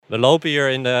We lopen hier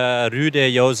in de Rue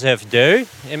de Joseph II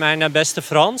in mijn beste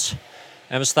Frans.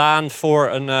 En we staan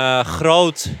voor een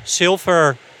groot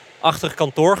zilverachtig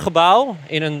kantoorgebouw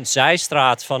in een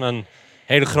zijstraat van een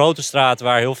hele grote straat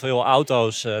waar heel veel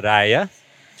auto's rijden.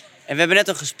 En we hebben net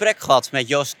een gesprek gehad met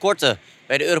Joost Korte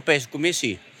bij de Europese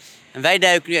Commissie. En wij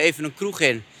duiken nu even een kroeg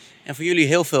in. En voor jullie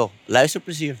heel veel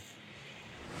luisterplezier.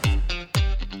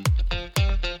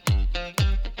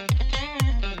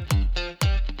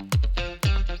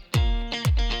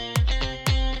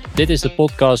 Dit is de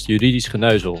podcast Juridisch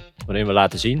Geneuzel, waarin we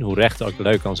laten zien hoe recht ook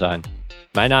leuk kan zijn.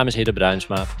 Mijn naam is Hidde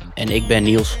Bruinsma. En ik ben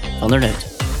Niels van der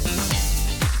Neut.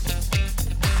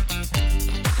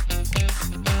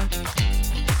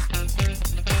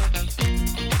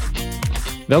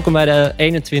 Welkom bij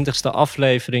de 21ste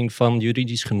aflevering van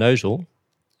Juridisch Geneuzel.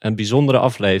 Een bijzondere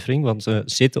aflevering, want we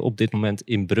zitten op dit moment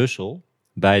in Brussel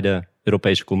bij de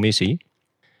Europese Commissie.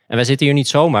 En wij zitten hier niet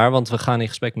zomaar, want we gaan in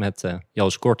gesprek met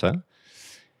Joost Korte.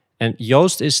 En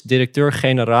Joost is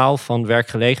directeur-generaal van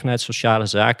Werkgelegenheid, Sociale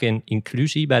Zaken en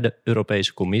Inclusie bij de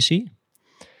Europese Commissie.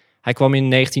 Hij kwam in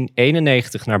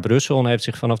 1991 naar Brussel en heeft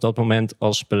zich vanaf dat moment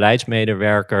als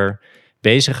beleidsmedewerker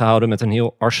bezig gehouden met een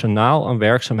heel arsenaal aan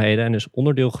werkzaamheden en is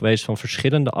onderdeel geweest van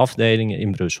verschillende afdelingen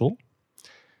in Brussel.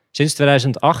 Sinds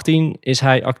 2018 is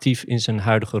hij actief in zijn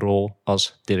huidige rol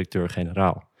als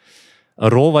directeur-generaal. Een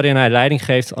rol waarin hij leiding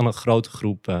geeft aan een grote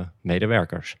groep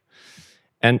medewerkers.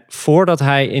 En voordat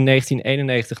hij in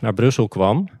 1991 naar Brussel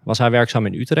kwam, was hij werkzaam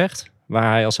in Utrecht,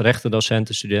 waar hij als rechtendocent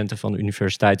de studenten van de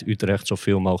Universiteit Utrecht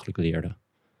zoveel mogelijk leerde.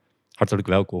 Hartelijk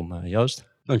welkom, Joost.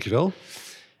 Dankjewel.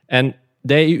 En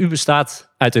de EU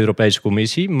bestaat uit de Europese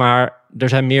Commissie, maar er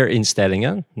zijn meer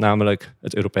instellingen, namelijk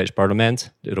het Europees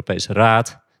Parlement, de Europese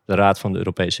Raad, de Raad van de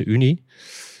Europese Unie.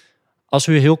 Als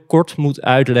u heel kort moet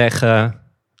uitleggen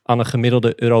aan een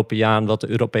gemiddelde Europeaan wat de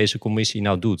Europese Commissie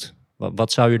nou doet,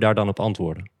 wat zou u daar dan op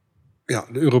antwoorden? Ja,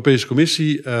 de Europese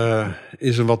Commissie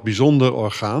is een wat bijzonder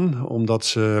orgaan, omdat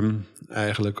ze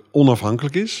eigenlijk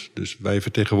onafhankelijk is. Dus wij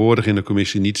vertegenwoordigen in de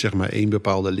commissie niet zeg maar één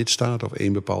bepaalde lidstaat of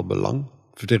één bepaald belang.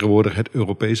 We vertegenwoordigen het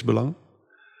Europees belang.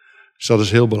 Dus dat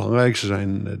is heel belangrijk. Ze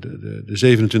zijn de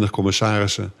 27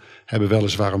 commissarissen hebben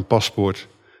weliswaar een paspoort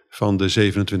van de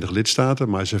 27 lidstaten,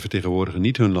 maar ze vertegenwoordigen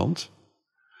niet hun land.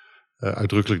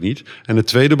 Uitdrukkelijk niet. En het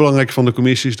tweede belangrijke van de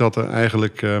commissie is dat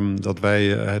dat wij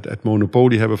het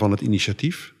monopolie hebben van het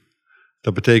initiatief.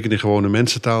 Dat betekent in gewone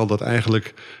mensentaal dat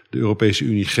eigenlijk de Europese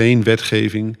Unie geen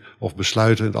wetgeving of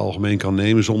besluiten in het algemeen kan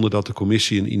nemen zonder dat de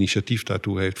commissie een initiatief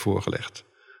daartoe heeft voorgelegd.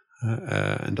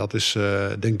 En dat is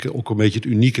denk ik ook een beetje het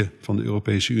unieke van de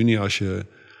Europese Unie als je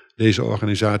deze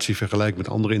organisatie vergelijkt met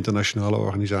andere internationale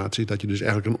organisaties. Dat je dus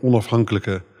eigenlijk een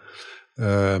onafhankelijke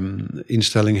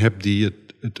instelling hebt die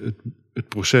het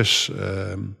proces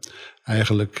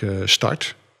eigenlijk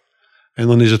start. En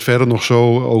dan is het verder nog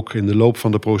zo, ook in de loop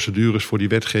van de procedures voor die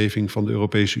wetgeving van de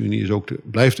Europese Unie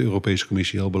blijft de Europese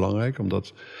Commissie heel belangrijk.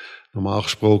 Omdat normaal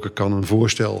gesproken kan een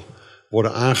voorstel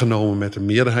worden aangenomen met een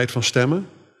meerderheid van stemmen.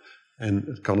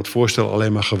 En kan het voorstel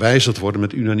alleen maar gewijzigd worden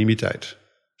met unanimiteit.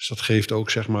 Dus dat geeft ook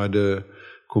zeg maar de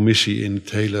commissie in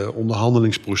het hele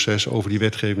onderhandelingsproces over die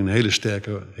wetgeving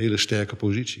een hele sterke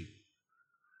positie.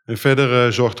 En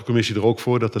verder zorgt de commissie er ook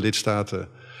voor dat de lidstaten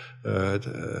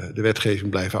de wetgeving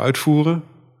blijven uitvoeren.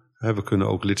 We kunnen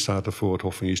ook lidstaten voor het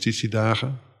Hof van Justitie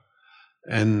dagen.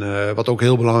 En wat ook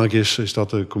heel belangrijk is dat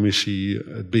de commissie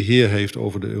het beheer heeft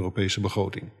over de Europese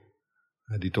begroting.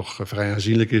 Die toch vrij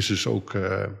aanzienlijk is. Dus ook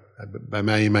bij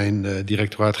mij in mijn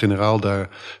directoraat-generaal, daar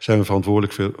zijn we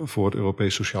verantwoordelijk voor het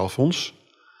Europees Sociaal Fonds.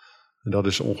 En dat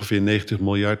is ongeveer 90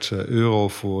 miljard euro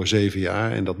voor 7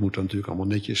 jaar. En dat moet dan natuurlijk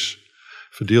allemaal netjes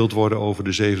verdeeld worden over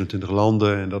de 27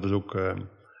 landen. En dat is ook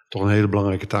toch een hele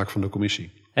belangrijke taak van de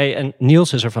commissie. Hey, en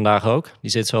Niels is er vandaag ook.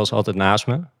 Die zit zoals altijd naast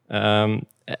me.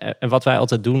 En wat wij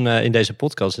altijd doen in deze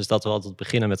podcast is dat we altijd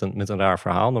beginnen met een raar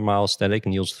verhaal. Normaal stel ik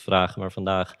Niels de vragen, maar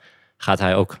vandaag gaat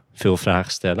hij ook veel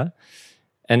vragen stellen.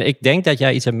 En ik denk dat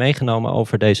jij iets hebt meegenomen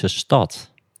over deze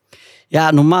stad.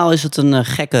 Ja, normaal is het een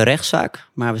gekke rechtszaak.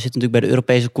 Maar we zitten natuurlijk bij de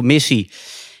Europese Commissie.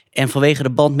 En vanwege de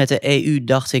band met de EU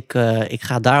dacht ik, ik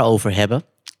ga het daarover hebben.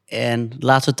 En de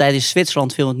laatste tijd is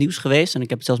Zwitserland veel in het nieuws geweest. En ik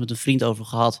heb het zelfs met een vriend over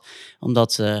gehad.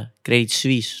 Omdat Credit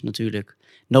Suisse natuurlijk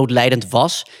noodlijdend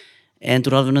was. En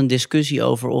toen hadden we een discussie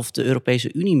over of de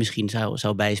Europese Unie misschien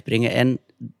zou bijspringen. En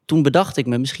toen bedacht ik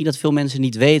me, misschien dat veel mensen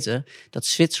niet weten, dat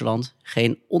Zwitserland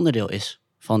geen onderdeel is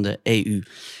van de EU.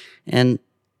 En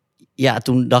ja,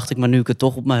 toen dacht ik, maar nu ik het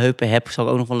toch op mijn heupen heb, zal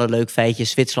ik ook nog wel een leuk feitje.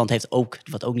 Zwitserland heeft ook,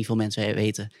 wat ook niet veel mensen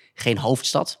weten, geen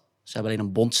hoofdstad. Ze hebben alleen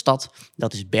een bondstad,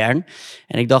 dat is Bern.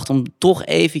 En ik dacht om toch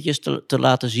eventjes te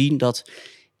laten zien dat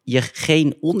je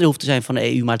geen onderdeel hoeft te zijn van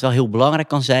de EU, maar het wel heel belangrijk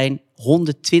kan zijn.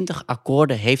 120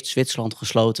 akkoorden heeft Zwitserland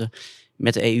gesloten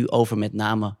met de EU over met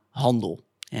name handel.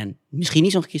 En misschien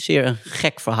niet zo'n zeer een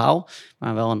gek verhaal,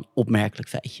 maar wel een opmerkelijk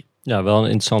feitje. Ja, wel een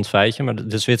interessant feitje. Maar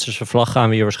de Zwitserse vlag gaan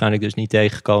we hier waarschijnlijk dus niet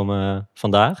tegenkomen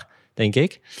vandaag, denk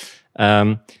ik.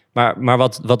 Maar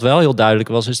wat wel heel duidelijk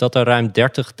was, is dat er ruim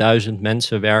 30.000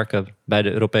 mensen werken bij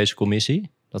de Europese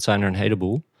Commissie. Dat zijn er een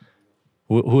heleboel.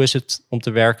 Hoe is het om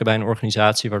te werken bij een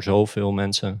organisatie waar zoveel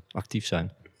mensen actief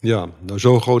zijn? Ja, nou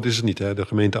zo groot is het niet. Hè. De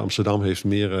gemeente Amsterdam heeft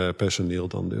meer personeel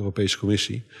dan de Europese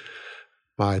Commissie.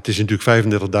 Maar het is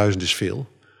natuurlijk 35.000 is veel.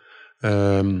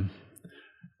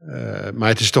 Maar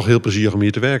het is toch heel plezierig om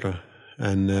hier te werken.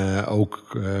 En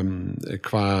ook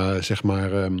qua zeg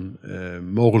maar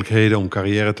mogelijkheden om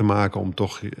carrière te maken, om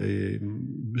toch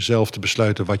zelf te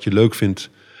besluiten wat je leuk vindt,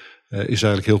 is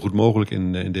eigenlijk heel goed mogelijk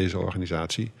in deze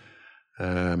organisatie.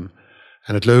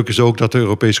 En het leuke is ook dat de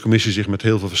Europese Commissie zich met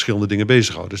heel veel verschillende dingen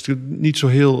bezighoudt. Dus het is niet zo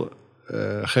heel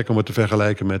gek om het te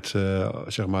vergelijken met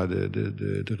zeg maar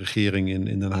de regering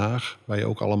in Den Haag, waar je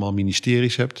ook allemaal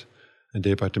ministeries hebt en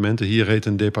departementen. Hier heet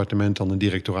een departement dan een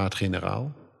Directeur-Generaal.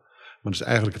 Maar dat is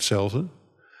eigenlijk hetzelfde.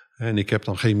 En ik heb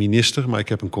dan geen minister, maar ik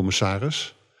heb een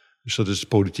commissaris. Dus dat is het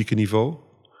politieke niveau.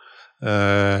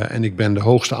 En ik ben de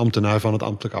hoogste ambtenaar van het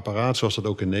ambtelijk apparaat, zoals dat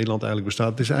ook in Nederland eigenlijk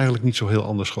bestaat. Het is eigenlijk niet zo heel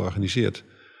anders georganiseerd.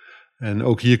 En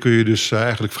ook hier kun je dus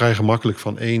eigenlijk vrij gemakkelijk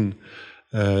van één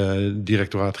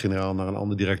directoraat-generaal naar een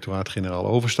ander directoraat-generaal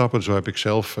overstappen. Zo heb ik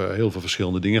zelf heel veel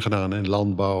verschillende dingen gedaan. In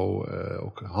landbouw,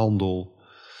 ook handel,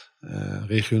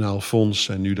 regionaal fonds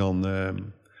en nu dan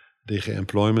DG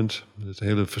Employment. Dat zijn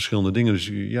hele verschillende dingen. Dus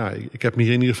ja, ik heb me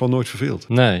hier in ieder geval nooit verveeld.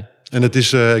 Nee. En het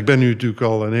is, ik ben nu natuurlijk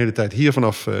al een hele tijd hier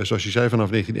vanaf, zoals je zei, vanaf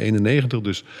 1991.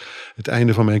 Dus het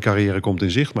einde van mijn carrière komt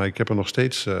in zicht. Maar ik heb er nog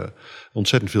steeds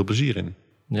ontzettend veel plezier in.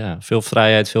 Ja, veel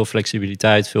vrijheid, veel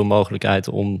flexibiliteit, veel mogelijkheid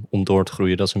om door te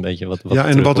groeien. Dat is een beetje wat ja,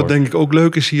 en wat het denk ik ook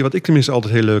leuk is hier, wat ik tenminste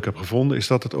altijd heel leuk heb gevonden, is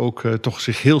dat het ook toch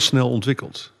zich heel snel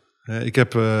ontwikkelt. Ik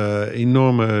heb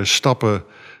enorme stappen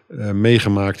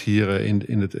meegemaakt hier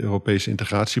in het Europese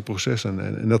integratieproces.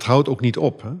 En dat houdt ook niet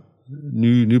op. Hè?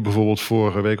 Nu bijvoorbeeld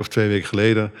vorige week of 2 weken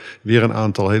geleden weer een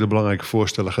aantal hele belangrijke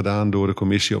voorstellen gedaan door de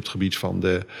commissie op het gebied van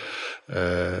de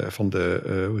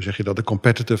hoe zeg je dat, de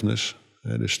competitiveness.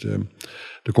 Dus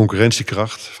de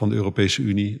concurrentiekracht van de Europese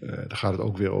Unie. Daar gaat het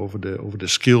ook weer over de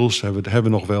skills. Hebben we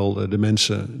nog wel de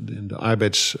mensen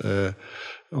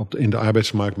in de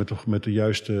arbeidsmarkt met de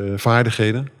juiste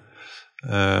vaardigheden?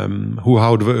 Hoe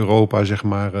houden we Europa zeg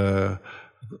maar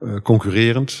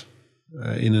concurrerend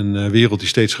in een wereld die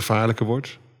steeds gevaarlijker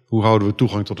wordt? Hoe houden we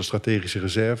toegang tot de strategische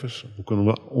reserves? Hoe kunnen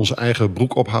we onze eigen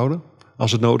broek ophouden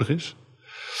als het nodig is?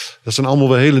 Dat zijn allemaal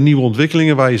wel hele nieuwe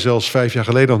ontwikkelingen waar je zelfs 5 jaar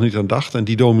geleden nog niet aan dacht. En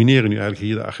die domineren nu eigenlijk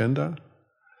hier de agenda.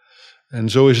 En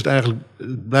zo is het eigenlijk,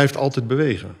 het blijft altijd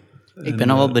bewegen. Ik ben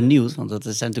al wel benieuwd, want er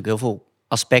zijn natuurlijk heel veel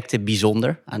aspecten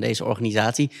bijzonder aan deze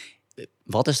organisatie.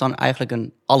 Wat is dan eigenlijk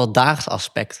een alledaags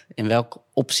aspect? In welk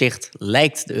opzicht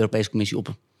lijkt de Europese Commissie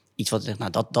op iets wat zegt,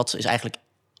 nou dat is eigenlijk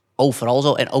overal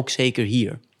zo en ook zeker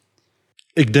hier?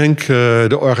 Ik denk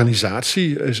de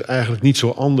organisatie is eigenlijk niet zo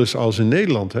anders als in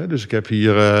Nederland. Hè? Dus ik heb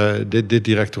hier, dit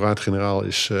directoraat-generaal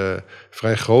is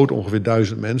vrij groot, ongeveer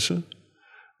 1000 mensen.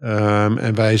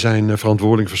 En wij zijn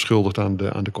verantwoordelijk verschuldigd aan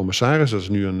de commissaris. Dat is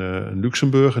nu een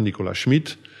Luxemburger, Nicolas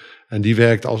Schmid. En die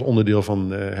werkt als onderdeel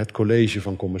van het college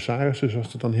van commissarissen,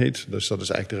 zoals het dan heet. Dus dat is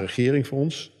eigenlijk de regering voor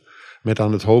ons. Met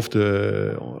aan het hoofd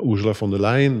Ursula von der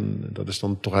Leyen. Dat is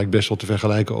dan toch eigenlijk best wel te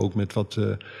vergelijken ook met wat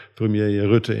premier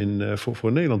Rutte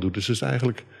voor Nederland doet. Dus het is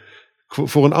eigenlijk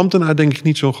voor een ambtenaar denk ik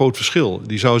niet zo'n groot verschil.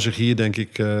 Die zou zich hier, denk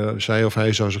ik, zij of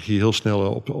hij zou zich hier heel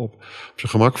snel op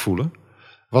zijn gemak voelen.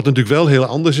 Wat natuurlijk wel heel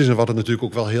anders is en wat het natuurlijk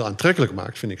ook wel heel aantrekkelijk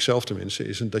maakt, vind ik zelf tenminste,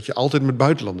 is dat je altijd met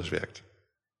buitenlanders werkt.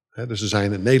 Dus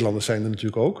Nederlanders zijn er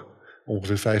natuurlijk ook,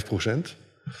 ongeveer 5%.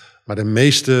 Maar de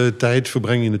meeste tijd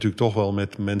verbreng je natuurlijk toch wel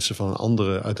met mensen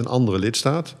uit een andere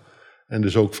lidstaat. En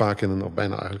dus ook vaak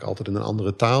bijna eigenlijk altijd in een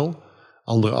andere taal,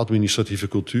 andere administratieve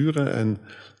culturen. En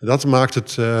dat maakt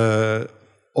het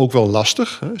ook wel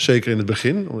lastig, hè? Zeker in het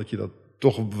begin, omdat je dat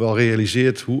toch wel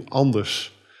realiseert hoe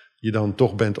anders je dan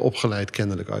toch bent opgeleid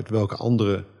kennelijk uit welke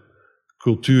andere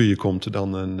cultuur je komt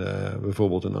dan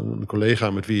bijvoorbeeld een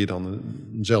collega met wie je dan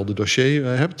eenzelfde dossier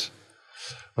hebt.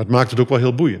 Maar het maakt het ook wel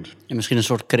heel boeiend. En misschien een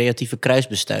soort creatieve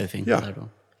kruisbestuiving. Ja,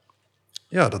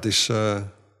 ja dat is.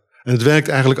 En het werkt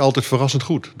eigenlijk altijd verrassend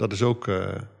goed. Dat is ook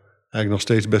eigenlijk nog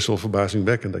steeds best wel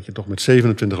verbazingwekkend. Dat je toch met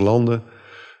 27 landen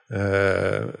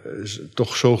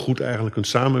toch zo goed eigenlijk kunt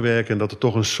samenwerken. En dat er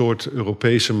toch een soort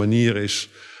Europese manier is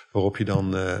waarop je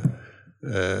dan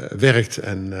werkt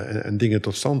en dingen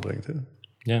tot stand brengt. Hè?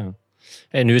 Ja.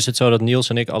 En nu is het zo dat Niels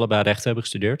en ik allebei recht hebben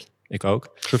gestudeerd. Ik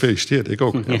ook. Gefeliciteerd, ik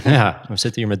ook. Ja, we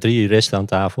zitten hier met 3 juristen aan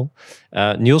tafel.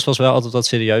 Niels was wel altijd wat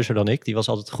serieuzer dan ik. Die was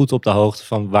altijd goed op de hoogte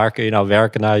van waar kun je nou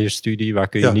werken na je studie, waar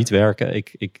kun je niet werken.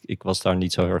 Ik was daar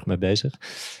niet zo heel erg mee bezig.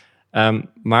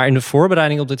 Maar in de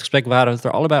voorbereiding op dit gesprek waren we het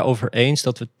er allebei over eens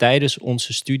dat we tijdens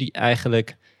onze studie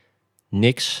eigenlijk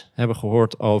niks hebben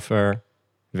gehoord over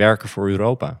werken voor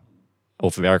Europa.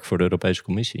 Of werk voor de Europese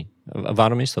Commissie.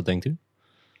 Waarom is dat, denkt u?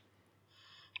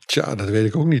 Tja, dat weet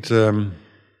ik ook niet.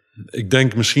 Ik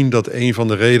denk misschien dat een van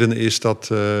de redenen is dat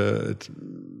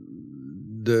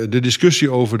de discussie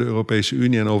over de Europese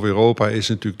Unie en over Europa is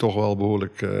natuurlijk toch wel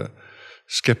behoorlijk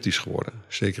sceptisch geworden.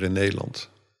 Zeker in Nederland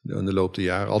in de loop der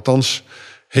jaren. Althans,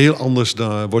 heel anders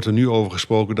wordt er nu over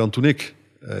gesproken dan toen ik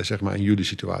zeg maar in jullie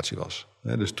situatie was.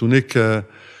 Dus toen ik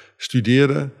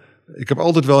studeerde, ik heb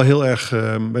altijd wel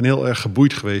ben heel erg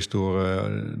geboeid geweest door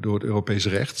het Europese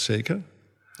recht, zeker.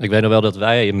 Ik weet nog wel dat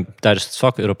wij tijdens het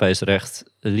vak Europees recht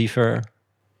liever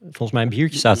volgens mij een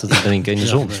biertje zaten te drinken in de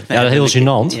zon. Ja, heel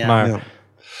gênant, maar... Ja.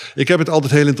 Ik heb het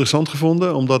altijd heel interessant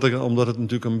gevonden, omdat het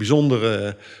natuurlijk een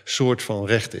bijzondere soort van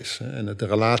recht is. En de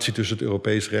relatie tussen het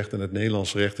Europees recht en het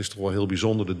Nederlandse recht is toch wel heel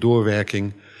bijzonder. De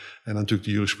doorwerking en natuurlijk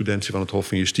de jurisprudentie van het Hof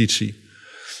van Justitie.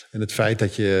 En het feit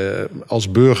dat je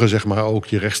als burger zeg maar ook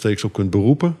je rechtstreeks op kunt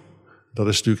beroepen. Dat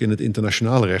is natuurlijk in het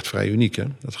internationale recht vrij uniek. Hè?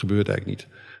 Dat gebeurt eigenlijk niet.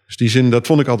 Dus die zin, dat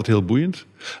vond ik altijd heel boeiend.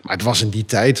 Maar het was in die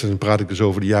tijd, dan praat ik dus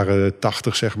over de jaren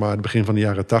 80 zeg maar. Het begin van de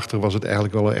jaren 80 was het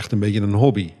eigenlijk wel echt een beetje een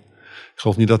hobby. Ik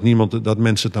geloof niet dat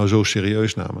mensen het nou zo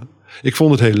serieus namen. Ik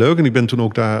vond het heel leuk en ik ben toen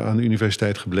ook daar aan de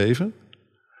universiteit gebleven.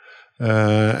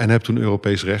 En heb toen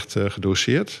Europees recht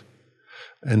gedoseerd.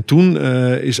 En toen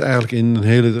is eigenlijk in een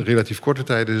hele relatief korte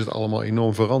tijd is het allemaal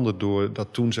enorm veranderd. Doordat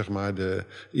toen zeg maar de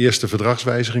eerste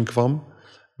verdragswijziging kwam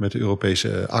met de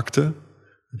Europese akte.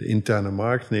 De interne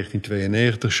markt,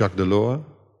 1992, Jacques Delors.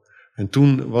 En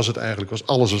toen was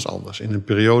alles was anders. In een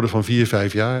periode van 4-5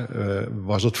 jaar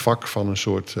was het vak van een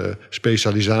soort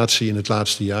specialisatie in het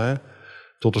laatste jaar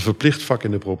tot een verplicht vak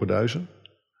in de propenduizen.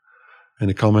 En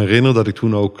ik kan me herinneren dat ik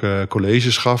toen ook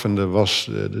colleges gaf en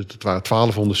het waren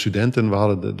 1200 studenten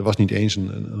en er was niet eens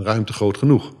een ruimte groot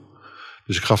genoeg.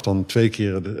 Dus ik gaf dan 2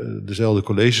 keer dezelfde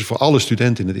colleges voor alle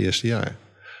studenten in het eerste jaar.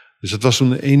 Dus het was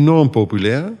toen enorm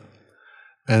populair.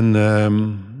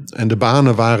 En de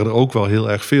banen waren er ook wel heel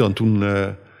erg veel. En toen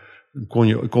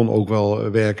kon ook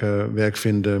wel werk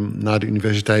vinden na de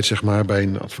universiteit, zeg maar, bij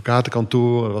een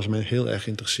advocatenkantoor. Daar was men heel erg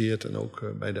geïnteresseerd. En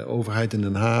ook bij de overheid in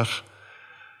Den Haag.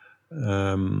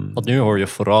 Want nu hoor je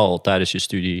vooral tijdens je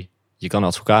studie, je kan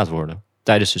advocaat worden.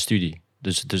 Tijdens de studie.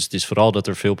 Dus het is vooral dat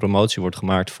er veel promotie wordt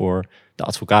gemaakt voor de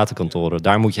advocatenkantoren.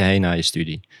 Daar moet je heen na je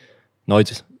studie.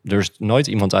 Er is nooit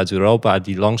iemand uit Europa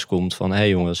die langskomt van, hé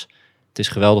jongens, het is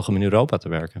geweldig om in Europa te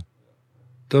werken.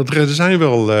 Er zijn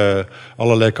wel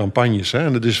allerlei campagnes. Hè?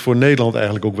 En dat is voor Nederland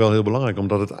eigenlijk ook wel heel belangrijk.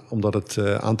 Omdat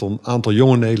het aantal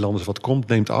jonge Nederlanders wat komt,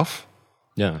 neemt af.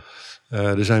 Ja.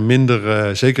 Er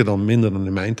zijn zeker dan minder dan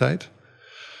in mijn tijd.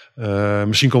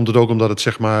 Misschien komt het ook omdat het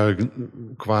zeg maar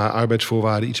qua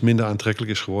arbeidsvoorwaarden iets minder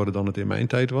aantrekkelijk is geworden dan het in mijn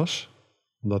tijd was.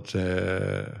 Omdat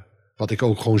wat ik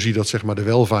ook gewoon zie dat zeg maar de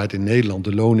welvaart in Nederland,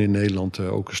 de lonen in Nederland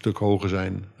ook een stuk hoger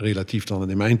zijn relatief dan het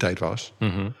in mijn tijd was.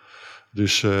 Mm-hmm.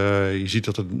 Dus je ziet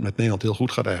dat het met Nederland heel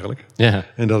goed gaat eigenlijk. Yeah.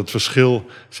 En dat het verschil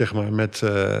zeg maar met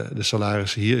de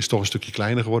salarissen hier is toch een stukje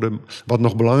kleiner geworden. Wat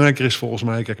nog belangrijker is volgens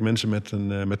mij, kijk, mensen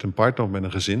met een partner of met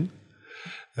een gezin.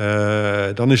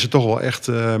 Dan is het toch wel echt...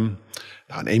 een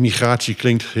emigratie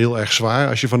klinkt heel erg zwaar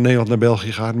als je van Nederland naar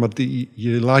België gaat. Maar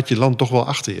je laat je land toch wel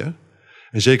achter je.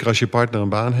 En zeker als je partner een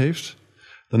baan heeft,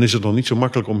 dan is het nog niet zo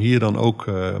makkelijk om hier dan ook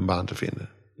een baan te vinden.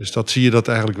 Dus dat zie je dat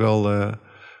eigenlijk wel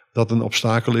dat een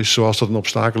obstakel is, zoals dat een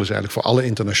obstakel is eigenlijk voor alle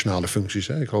internationale functies.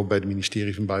 Hè. Ik hoop bij het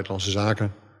ministerie van Buitenlandse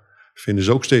Zaken vinden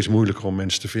ze ook steeds moeilijker om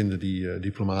mensen te vinden die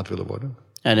diplomaat willen worden.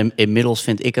 En inmiddels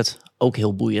vind ik het ook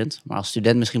heel boeiend. Maar als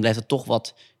student misschien blijft het toch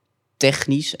wat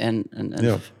technisch en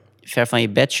ver van je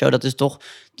bedshow. Dat is toch,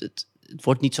 het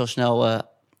wordt niet zo snel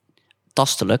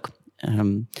tastelijk.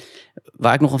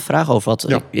 Waar ik nog een vraag over had.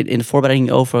 Ja. In de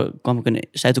voorbereiding over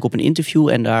zei ik op een interview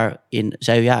en daarin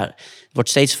zei u, het wordt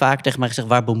steeds vaker tegen mij gezegd,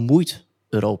 waar bemoeit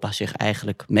Europa zich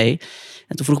eigenlijk mee?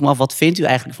 En toen vroeg ik me af, wat vindt u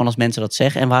eigenlijk van als mensen dat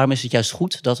zeggen? En waarom is het juist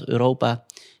goed dat Europa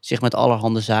zich met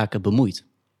allerhande zaken bemoeit?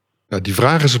 Nou, die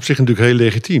vraag is op zich natuurlijk heel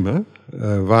legitiem. Hè?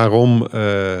 Waarom,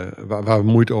 waar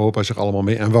bemoeit Europa zich allemaal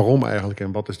mee? En waarom eigenlijk?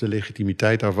 En wat is de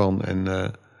legitimiteit daarvan? En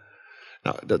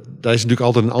daar is natuurlijk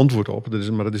altijd een antwoord op.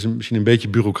 Maar dat is misschien een beetje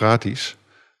bureaucratisch.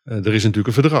 Er is natuurlijk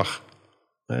een verdrag.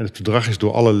 Het verdrag is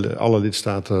door alle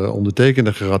lidstaten ondertekend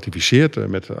en geratificeerd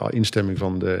met instemming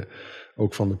van de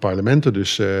ook van de parlementen.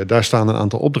 Dus daar staan een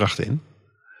aantal opdrachten in.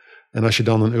 En als je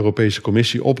dan een Europese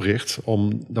Commissie opricht,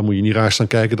 dan moet je niet raar staan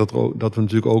kijken dat we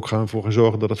natuurlijk ook voor gaan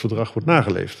zorgen dat het verdrag wordt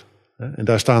nageleefd. En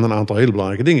daar staan een aantal hele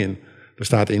belangrijke dingen in. Er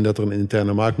staat in dat er een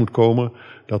interne markt moet komen,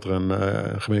 dat er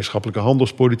een gemeenschappelijke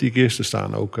handelspolitiek is. Er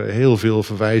staan ook heel veel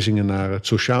verwijzingen naar het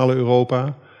sociale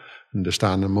Europa. En er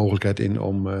staan een mogelijkheid in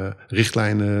om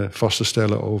richtlijnen vast te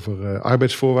stellen over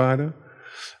arbeidsvoorwaarden.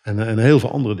 En heel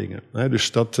veel andere dingen.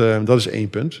 Dus dat is één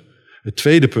punt. Het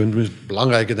tweede punt,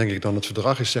 belangrijker denk ik dan het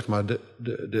verdrag, is zeg maar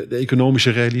de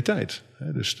economische realiteit.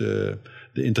 Dus de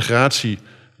integratie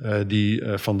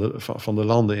van de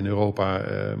landen in Europa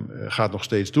gaat nog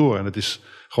steeds door. En het is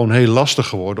gewoon heel lastig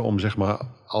geworden om zeg maar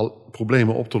al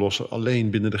problemen op te lossen alleen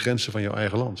binnen de grenzen van jouw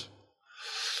eigen land.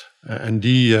 En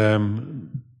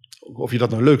of je dat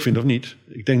nou leuk vindt of niet,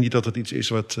 ik denk niet dat het iets is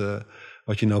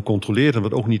wat je nou controleert en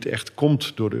wat ook niet echt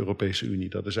komt door de Europese Unie.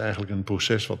 Dat is eigenlijk een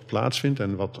proces wat plaatsvindt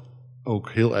en wat ook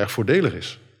heel erg voordelig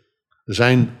is. Er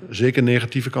zijn zeker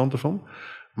negatieve kanten van,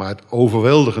 maar het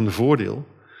overweldigende voordeel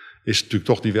is natuurlijk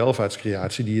toch die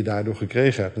welvaartscreatie die je daardoor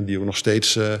gekregen hebt en die ook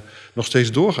nog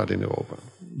steeds doorgaat in Europa.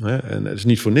 En het is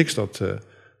niet voor niks dat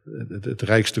het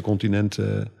rijkste continent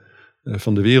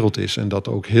van de wereld is en dat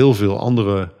ook heel veel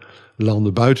andere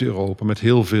landen buiten Europa met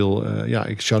heel veel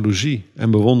jaloezie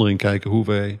en bewondering kijken hoe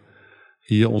wij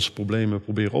hier onze problemen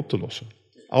proberen op te lossen.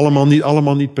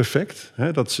 Allemaal niet perfect,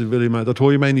 dat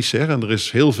hoor je mij niet zeggen. En er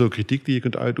is heel veel kritiek die je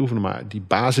kunt uitoefenen, maar die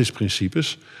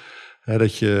basisprincipes,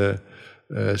 dat je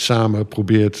samen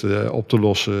probeert op te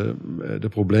lossen de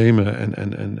problemen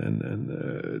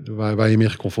en waar je mee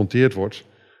geconfronteerd wordt,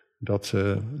 dat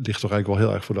ligt toch eigenlijk wel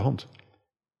heel erg voor de hand.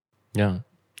 Ja,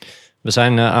 we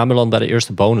zijn aanbeland bij de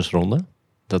eerste bonusronde.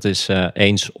 Dat is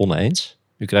eens oneens.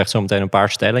 U krijgt zo meteen een paar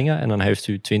stellingen en dan heeft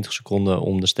u 20 seconden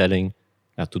om de stelling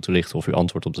toe te lichten of uw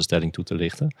antwoord op de stelling toe te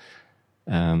lichten.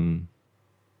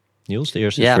 Niels, de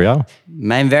eerste is voor jou.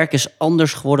 Mijn werk is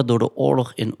anders geworden door de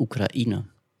oorlog in Oekraïne.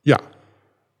 Ja.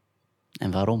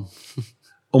 En waarom?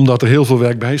 Omdat er heel veel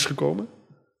werk bij is gekomen.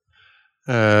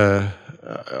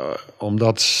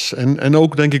 En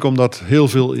ook denk ik omdat heel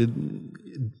veel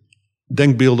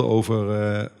denkbeelden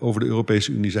over de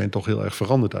Europese Unie zijn toch heel erg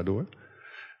veranderd daardoor.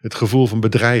 Het gevoel van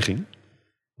bedreiging,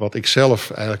 wat ik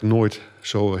zelf eigenlijk nooit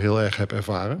zo heel erg heb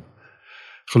ervaren.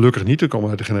 Gelukkig niet, ik kom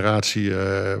uit de generatie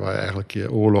waar eigenlijk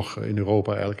oorlog in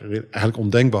Europa eigenlijk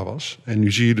ondenkbaar was. En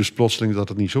nu zie je dus plotseling dat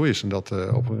het niet zo is. En dat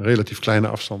op een relatief kleine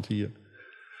afstand hier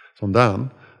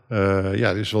vandaan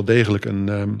er is wel degelijk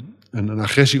een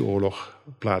agressieoorlog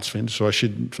plaatsvindt. Zoals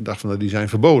je dacht van die zijn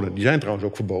verboden. Die zijn trouwens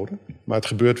ook verboden, maar het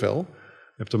gebeurt wel.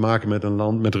 Je hebt te maken met een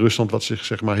land, met Rusland, wat zich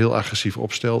zeg maar heel agressief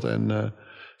opstelt en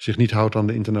zich niet houdt aan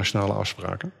de internationale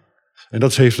afspraken. En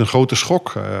dat heeft een grote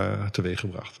schok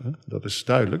teweeggebracht. Hè? Dat is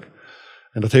duidelijk.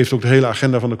 En dat heeft ook de hele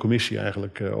agenda van de commissie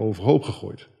eigenlijk overhoop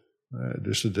gegooid.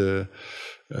 Dus de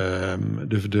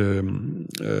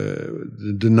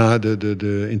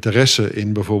interesse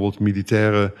in bijvoorbeeld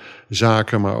militaire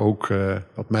zaken, maar ook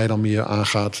wat mij dan meer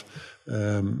aangaat,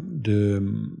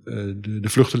 de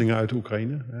vluchtelingen uit de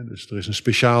Oekraïne. Dus er is een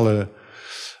speciale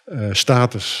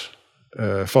status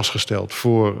vastgesteld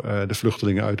voor de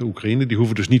vluchtelingen uit de Oekraïne. Die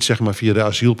hoeven dus niet zeg maar via de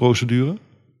asielprocedure.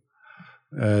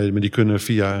 Maar die kunnen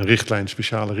via een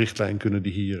speciale richtlijn, kunnen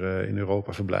die hier in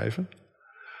Europa verblijven.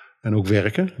 En ook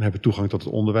werken. En hebben toegang tot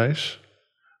het onderwijs,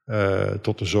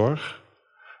 tot de zorg.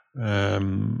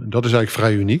 Dat is eigenlijk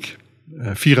vrij uniek.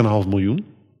 4,5 miljoen.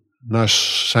 Nou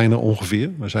zijn er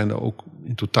ongeveer. Maar zijn er ook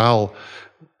in totaal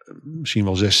misschien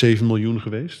wel 6, 7 miljoen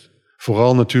geweest.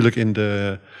 Vooral natuurlijk in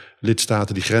de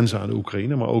lidstaten die grenzen aan de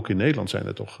Oekraïne. Maar ook in Nederland zijn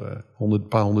er toch een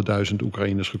paar honderdduizend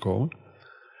Oekraïners gekomen.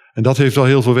 En dat heeft wel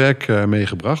heel veel werk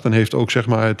meegebracht. En heeft ook zeg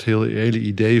maar, het hele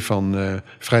idee van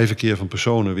vrij verkeer van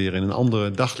personen weer in een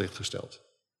andere daglicht gesteld.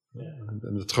 Ja.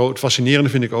 En het fascinerende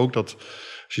vind ik ook dat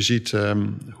als je ziet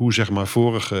hoe zeg maar,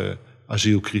 vorige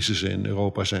asielcrisissen in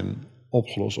Europa zijn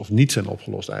opgelost, of niet zijn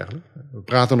opgelost eigenlijk. We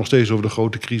praten nog steeds over de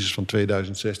grote crisis van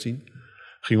 2016.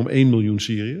 Het ging om 1 miljoen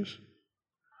Syriërs.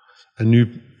 En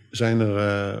nu zijn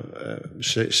er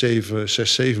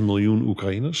 6, 7 miljoen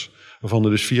Oekraïners, waarvan er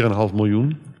dus 4,5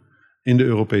 miljoen in de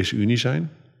Europese Unie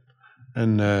zijn.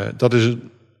 En dat is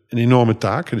een enorme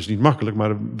taak. Het is niet makkelijk,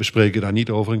 maar we spreken daar niet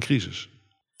over een crisis.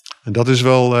 En dat is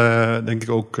wel, denk ik,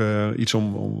 ook iets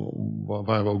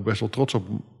waar we ook best wel trots op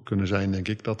kunnen zijn, denk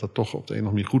ik. Dat dat toch op de een of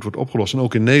andere manier goed wordt opgelost. En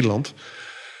ook in Nederland.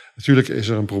 Natuurlijk is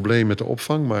er een probleem met de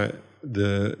opvang, maar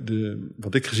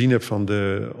wat ik gezien heb van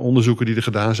de onderzoeken die er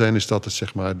gedaan zijn, is dat het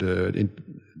zeg maar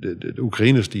de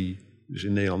Oekraïners die dus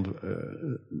in Nederland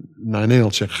naar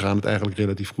Nederland zijn gegaan, het eigenlijk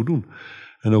relatief goed doen.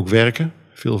 En ook werken,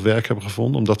 veel werk hebben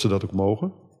gevonden, omdat ze dat ook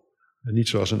mogen. En niet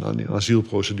zoals een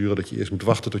asielprocedure dat je eerst moet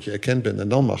wachten tot je erkend bent en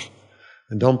dan mag.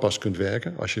 En dan pas kunt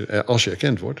werken als je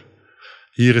erkend wordt.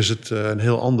 Hier is het een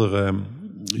heel andere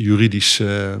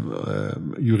juridische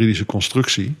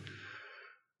constructie.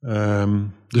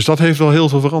 Dus dat heeft wel heel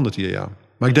veel veranderd hier, ja.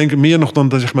 Maar ik denk meer nog dan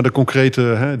de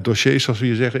concrete dossiers, zoals we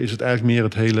hier zeggen, is het eigenlijk meer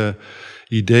het hele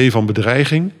idee van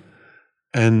bedreiging.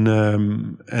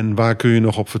 En waar kun je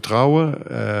nog op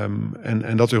vertrouwen?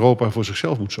 En dat Europa voor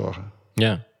zichzelf moet zorgen.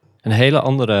 Ja, een hele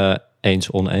andere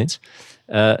eens-oneens.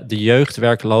 De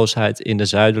jeugdwerkloosheid in de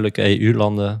zuidelijke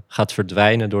EU-landen gaat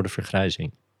verdwijnen door de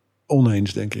vergrijzing.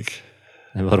 Oneens, denk ik.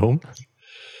 En waarom?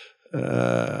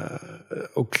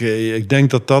 Oké, ik denk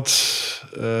dat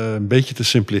een beetje te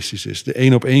simplistisch is. De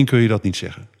 1 op 1 kun je dat niet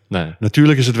zeggen. Nee.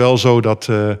 Natuurlijk is het wel zo dat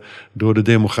door de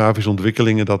demografische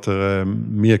ontwikkelingen dat er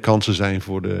meer kansen zijn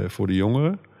voor de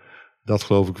jongeren. Dat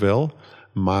geloof ik wel.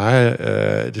 Maar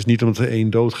het is niet omdat de een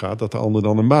doodgaat dat de ander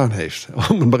dan een baan heeft.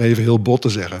 Om het maar even heel bot te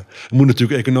zeggen. Er moet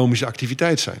natuurlijk economische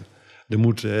activiteit zijn. Er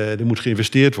moet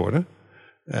geïnvesteerd worden.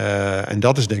 En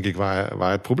dat is denk ik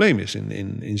waar het probleem is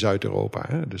in Zuid-Europa.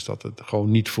 Hè? Dus dat het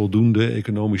gewoon niet voldoende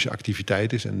economische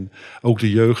activiteit is en ook de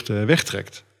jeugd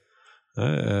wegtrekt.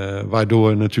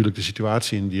 Waardoor natuurlijk de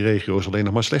situatie in die regio's alleen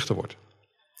nog maar slechter wordt.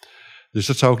 Dus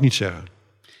dat zou ik niet zeggen.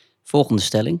 Volgende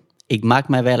stelling. Ik maak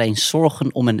mij wel eens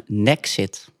zorgen om een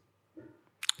nexit.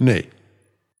 Nee,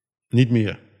 niet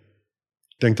meer.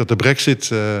 Ik denk dat de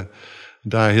Brexit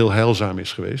daar heel heilzaam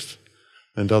is geweest.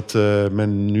 En dat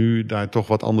men nu daar toch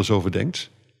wat anders over denkt.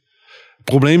 Het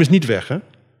probleem is niet weg, hè?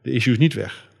 De issue is niet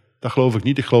weg. Dat geloof ik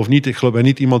niet. Ik geloof bij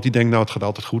niet iemand die denkt, nou het gaat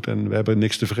altijd goed en we hebben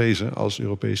niks te vrezen als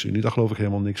Europese Unie. Daar geloof ik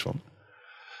helemaal niks van.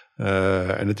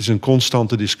 En het is een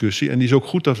constante discussie en die is ook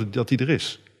goed dat die er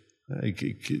is.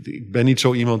 Ik ben niet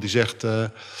zo iemand die zegt,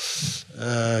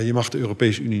 je mag de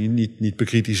Europese Unie niet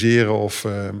bekritiseren of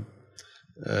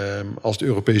als de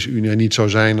Europese Unie er niet zou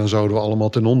zijn, dan zouden we allemaal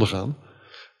ten onder gaan.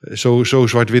 Zo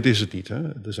zwart-wit is het niet. Hè?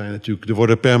 Er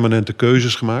worden permanente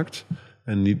keuzes gemaakt.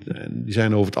 En die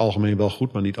zijn over het algemeen wel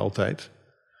goed, maar niet altijd.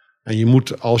 En je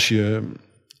moet, als je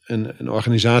een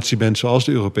organisatie bent zoals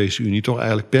de Europese Unie, toch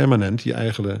eigenlijk permanent je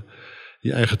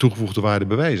eigen toegevoegde waarde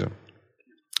bewijzen.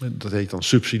 Dat heet dan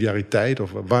subsidiariteit.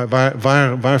 Of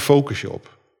waar focus je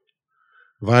op?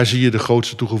 Waar zie je de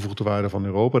grootste toegevoegde waarde van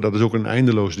Europa? Dat is ook een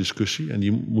eindeloze discussie en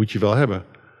die moet je wel hebben.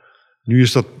 Nu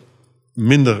is dat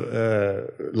minder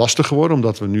lastig geworden,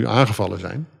 omdat we nu aangevallen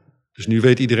zijn. Dus nu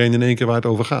weet iedereen in één keer waar het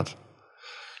over gaat.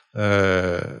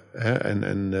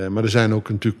 Maar er zijn ook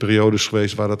natuurlijk periodes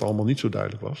geweest waar dat allemaal niet zo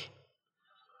duidelijk was.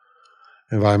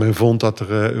 En waar men vond dat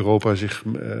Europa zich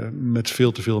met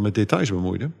veel te veel met details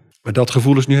bemoeide. Maar dat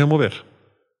gevoel is nu helemaal weg.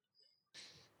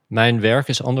 Mijn werk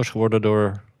is anders geworden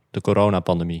door de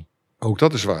coronapandemie. Ook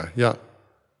dat is waar, ja.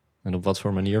 En op wat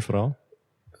voor manier vooral?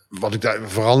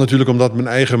 Vooral natuurlijk omdat mijn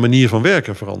eigen manier van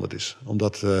werken veranderd is.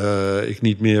 Omdat ik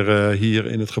niet meer hier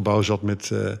in het gebouw zat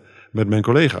met mijn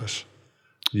collega's.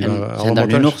 En zijn daar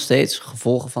nu nog steeds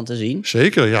gevolgen van te zien?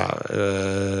 Zeker, ja.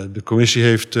 De commissie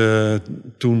heeft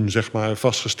toen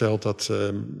vastgesteld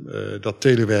dat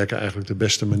telewerken eigenlijk de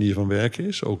beste manier van werken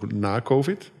is. Ook na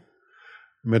COVID.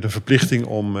 Met een verplichting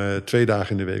om 2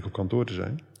 dagen in de week op kantoor te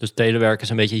zijn. Dus telewerken is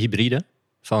een beetje hybride?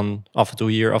 Van af en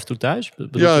toe hier, af en toe thuis?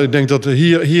 Ja, ik denk dat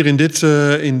hier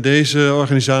in deze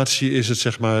organisatie is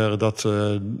het dat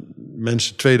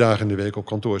mensen 2 dagen in de week op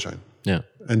kantoor zijn. Ja.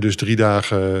 En dus 3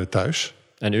 dagen thuis.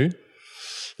 En u?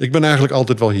 Ik ben eigenlijk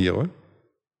altijd wel hier, hoor.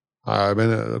 Maar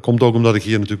dat komt ook omdat ik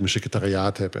hier natuurlijk mijn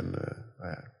secretariaat heb. En,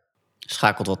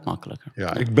 Schakelt wat makkelijker.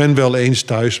 Ja, ik ben wel eens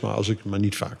thuis, maar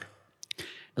niet vaak.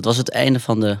 Dat was het einde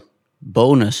van de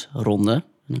bonusronde.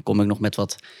 En dan kom ik nog met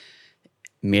wat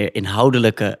meer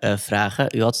inhoudelijke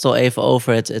vragen. U had het al even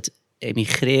over het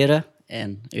emigreren.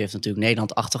 En u heeft natuurlijk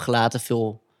Nederland achtergelaten,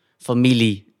 veel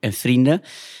familie en vrienden.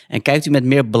 En kijkt u met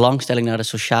meer belangstelling naar de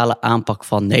sociale aanpak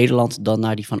van Nederland dan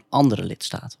naar die van andere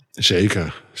lidstaten?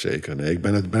 Zeker. Nee, ik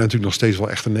ben natuurlijk nog steeds wel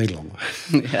echt een Nederlander.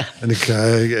 Ja. En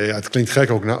het klinkt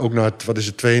gek, ook na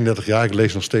 32 jaar. Ik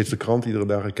lees nog steeds de krant iedere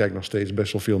dag. Ik kijk nog steeds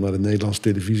best wel veel naar de Nederlandse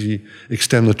televisie. Ik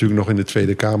stem natuurlijk nog in de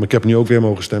Tweede Kamer. Ik heb nu ook weer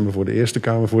mogen stemmen voor de Eerste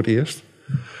Kamer voor het eerst.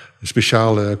 Een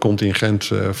speciale contingent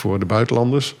voor de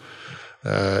buitenlanders.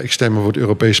 Ik stem voor het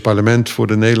Europese parlement, voor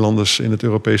de Nederlanders in het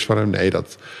Europese parlement. Nee,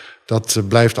 dat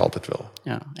blijft altijd wel.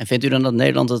 Ja. En vindt u dan dat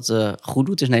Nederland het goed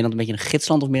doet? Is Nederland een beetje een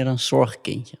gidsland of meer een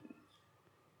zorgkindje?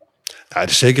 Nou, het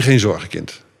is zeker geen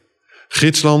zorgenkind.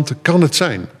 Gidsland kan het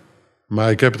zijn.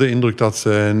 Maar ik heb de indruk dat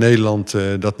Nederland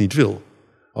dat niet wil.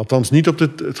 Althans niet op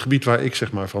het gebied waar ik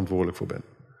verantwoordelijk voor ben.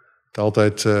 Het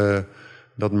altijd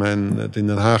dat men het in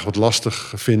Den Haag wat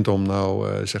lastig vindt om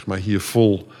hier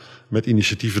vol met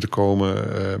initiatieven te komen.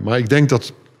 Maar ik denk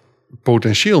dat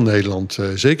potentieel Nederland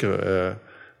zeker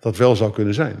dat wel zou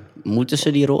kunnen zijn. Moeten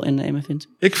ze die rol innemen, vindt u?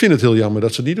 Ik vind het heel jammer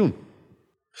dat ze het niet doen.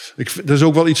 Er is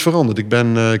ook wel iets veranderd.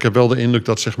 Ik heb wel de indruk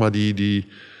dat zeg maar, de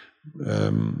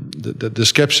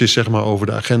scepsis zeg maar, over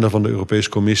de agenda van de Europese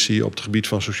Commissie op het gebied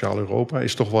van Sociaal Europa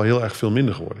is toch wel heel erg veel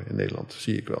minder geworden in Nederland. Dat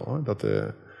zie ik wel. Hoor.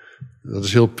 Dat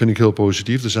is vind ik heel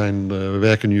positief. We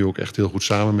werken nu ook echt heel goed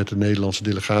samen met de Nederlandse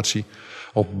delegatie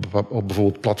op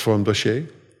bijvoorbeeld platformdossier.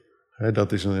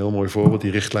 Dat is een heel mooi voorbeeld,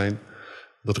 die richtlijn.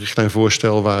 Dat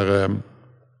richtlijnvoorstel waar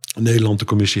Nederland de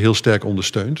Commissie heel sterk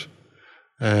ondersteunt.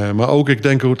 Maar ook, ik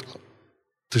denk,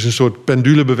 het is een soort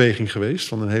pendulebeweging geweest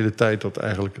van een hele tijd dat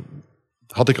eigenlijk,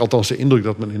 had ik althans de indruk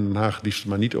dat men in Den Haag liefst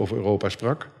maar niet over Europa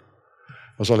sprak.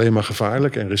 Was alleen maar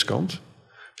gevaarlijk en riskant.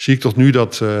 Zie ik tot nu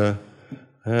dat er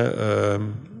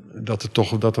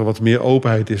wat meer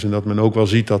openheid is en dat men ook wel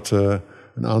ziet dat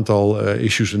een aantal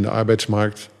issues in de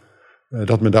arbeidsmarkt,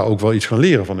 dat men daar ook wel iets kan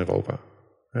leren van Europa.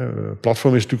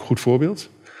 Platform is natuurlijk een goed voorbeeld.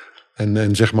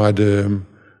 En zeg maar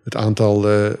het aantal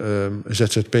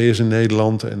ZZP'ers in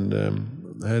Nederland en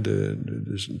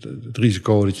het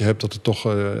risico dat je hebt dat er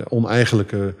toch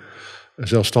oneigenlijke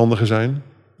zelfstandigen zijn.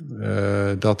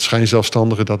 Dat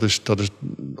schijnzelfstandigen, dat is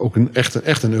ook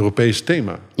echt een Europees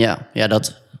thema. Ja,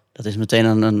 dat is meteen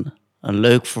een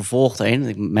leuk vervolg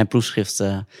daarin. Mijn proefschrift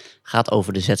gaat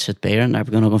over de ZZP'er. En daar heb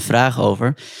ik dan ook een vraag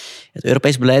over. Het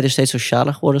Europees beleid is steeds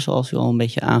socialer geworden, zoals u al een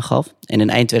beetje aangaf. En in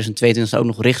eind 2022 zijn ook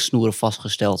nog richtsnoeren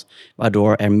vastgesteld,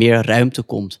 waardoor er meer ruimte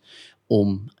komt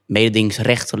om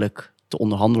mededingingsrechtelijk te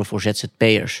onderhandelen voor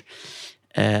ZZP'ers.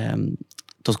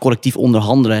 Tot collectief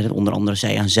onderhandelen, onder andere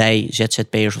zij aan zij,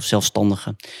 ZZP'ers of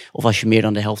zelfstandigen. Of als je meer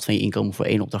dan de helft van je inkomen voor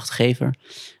één opdrachtgever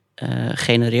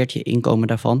genereert, je inkomen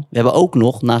daarvan. We hebben ook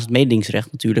nog, naast het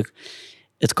mededingingsrecht natuurlijk,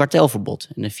 het kartelverbod.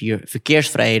 En de 4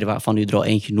 verkeersvrijheden waarvan u er al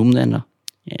eentje noemde. En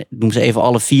noem ze even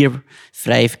alle 4: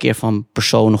 vrije verkeer van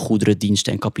personen, goederen,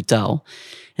 diensten en kapitaal.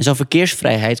 En zo'n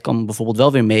verkeersvrijheid kan bijvoorbeeld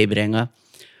wel weer meebrengen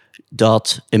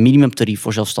dat een minimumtarief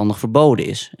voor zelfstandig verboden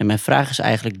is. En mijn vraag is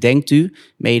eigenlijk, denkt u,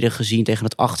 mede gezien tegen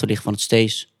het achterlicht van het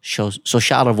steeds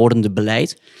socialer wordende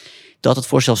beleid, dat het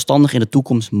voor zelfstandigen in de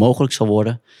toekomst mogelijk zal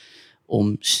worden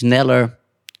om sneller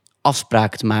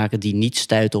afspraken te maken die niet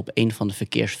stuiten op een van de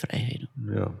verkeersvrijheden?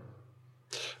 Ja,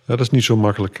 dat is niet zo'n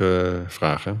makkelijke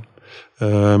vraag. Hè?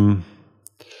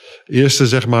 Eerste,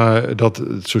 zeg maar, dat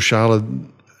het sociale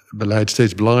beleid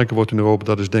steeds belangrijker wordt in Europa,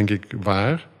 dat is denk ik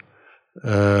waar.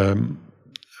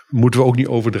 Moeten we ook niet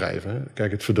overdrijven. Hè?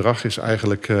 Kijk, het verdrag is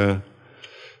eigenlijk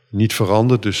niet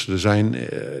veranderd. Dus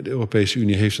de Europese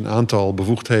Unie heeft een aantal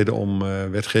bevoegdheden om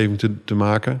wetgeving te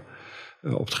maken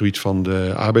op het gebied van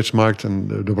de arbeidsmarkt. En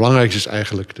de belangrijkste is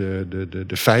eigenlijk de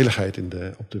veiligheid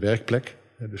op de werkplek.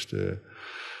 Dus de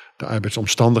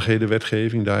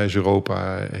arbeidsomstandighedenwetgeving, daar is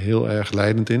Europa heel erg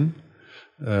leidend in.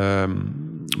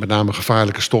 Met name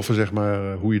gevaarlijke stoffen, zeg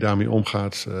maar, hoe je daarmee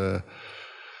omgaat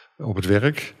op het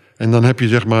werk. En dan heb je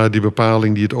zeg maar die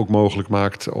bepaling die het ook mogelijk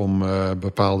maakt om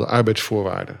bepaalde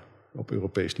arbeidsvoorwaarden op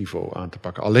Europees niveau aan te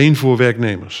pakken. Alleen voor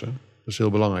werknemers. Hè. Dat is heel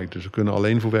belangrijk. Dus we kunnen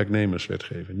alleen voor werknemers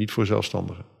wetgeven, niet voor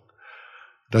zelfstandigen.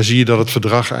 Daar zie je dat het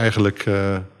verdrag eigenlijk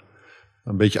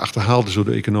een beetje achterhaald is door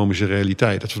de economische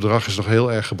realiteit. Het verdrag is nog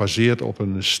heel erg gebaseerd op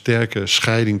een sterke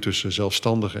scheiding tussen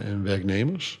zelfstandigen en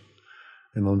werknemers.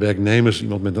 En dan werknemers,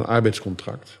 iemand met een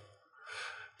arbeidscontract.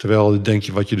 Terwijl, denk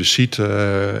je, wat je dus ziet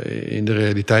in de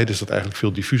realiteit is dat eigenlijk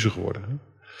veel diffuser geworden. Hè?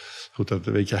 Goed, dat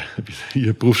weet je, heb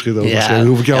je proefschrift over geschreven.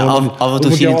 Hoef ik jou af en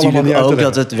toe zie je natuurlijk ook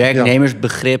dat het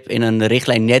werknemersbegrip in een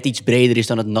richtlijn net iets breder is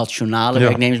dan het nationale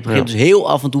werknemersbegrip. Ja. Dus heel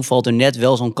af en toe valt er net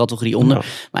wel zo'n categorie onder. Ja.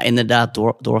 Maar inderdaad,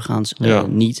 doorgaans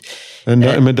niet.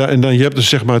 En dan je hebt dus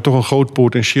zeg maar toch een groot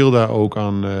potentieel daar ook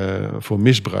aan voor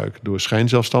misbruik door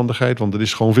schijnzelfstandigheid. Want het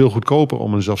is gewoon veel goedkoper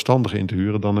om een zelfstandige in te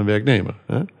huren dan een werknemer.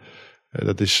 Hè?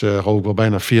 Dat is ook wel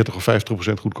bijna 40 of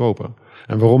 50% goedkoper.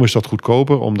 En waarom is dat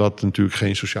goedkoper? Omdat natuurlijk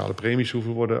geen sociale premies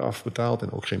hoeven worden afbetaald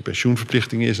en ook geen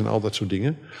pensioenverplichtingen is en al dat soort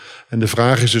dingen. En de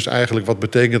vraag is dus eigenlijk, wat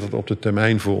betekent dat op de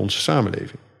termijn voor onze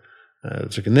samenleving? Dat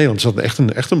is in Nederland is dat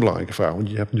echt een belangrijke vraag. Want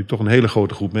je hebt natuurlijk toch een hele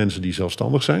grote groep mensen die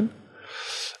zelfstandig zijn.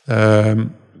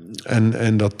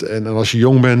 En als je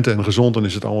jong bent en gezond, dan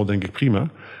is het allemaal denk ik prima.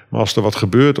 Maar als er wat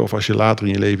gebeurt of als je later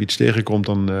in je leven iets tegenkomt,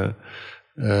 dan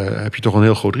heb je toch een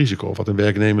heel groot risico. Wat een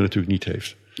werknemer natuurlijk niet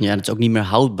heeft. Ja, dat is ook niet meer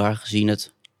houdbaar gezien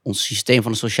ons systeem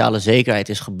van de sociale zekerheid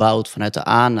is gebouwd vanuit de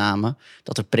aanname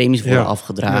dat er premies worden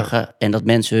afgedragen en dat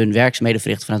mensen hun werkzaamheden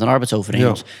verrichten vanuit een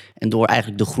arbeidsovereenkomst. Ja. En door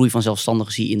eigenlijk de groei van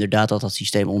zelfstandigen zie je inderdaad dat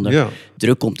systeem onder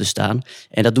druk komt te staan.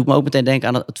 En dat doet me ook meteen denken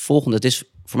aan het volgende. Het is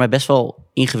voor mij best wel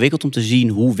ingewikkeld om te zien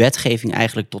hoe wetgeving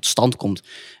eigenlijk tot stand komt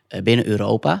binnen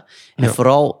Europa. En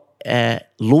vooral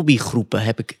lobbygroepen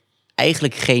heb ik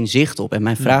eigenlijk geen zicht op. En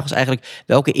mijn vraag was eigenlijk,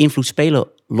 welke invloed spelen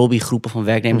lobbygroepen van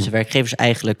werknemers en werkgevers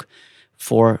eigenlijk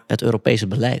voor het Europese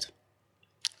beleid?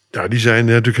 Ja, die zijn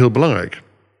natuurlijk heel belangrijk.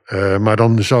 Maar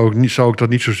dan zou ik dat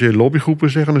niet zozeer lobbygroepen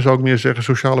zeggen, dan zou ik meer zeggen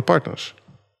sociale partners.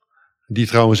 Die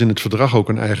trouwens in het verdrag ook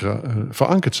een eigen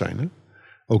verankerd zijn. Hè?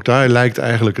 Ook daar lijkt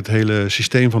eigenlijk het hele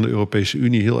systeem van de Europese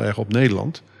Unie heel erg op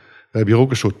Nederland. We hebben hier ook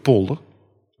een soort polder,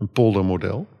 een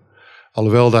poldermodel.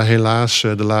 Alhoewel daar helaas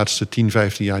de laatste 10,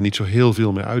 15 jaar niet zo heel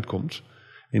veel meer uitkomt.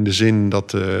 In de zin dat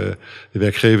de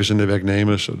werkgevers en de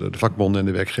werknemers, de vakbonden en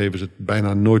de werkgevers het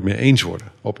bijna nooit meer eens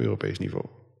worden op Europees niveau.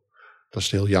 Dat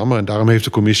is heel jammer en daarom heeft de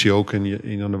commissie ook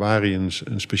in januari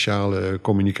een speciale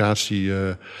communicatie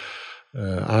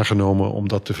aangenomen om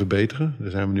dat te verbeteren.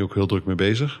 Daar zijn we nu ook heel druk mee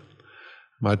bezig.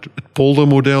 Maar het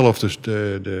poldermodel of dus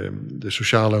de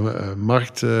sociale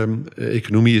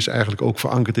markteconomie is eigenlijk ook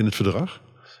verankerd in het verdrag.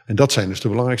 En dat zijn dus de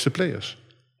belangrijkste players.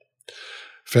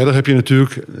 Verder heb je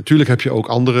natuurlijk heb je ook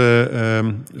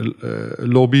andere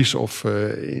lobby's of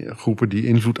groepen die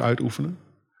invloed uitoefenen.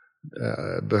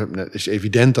 Het is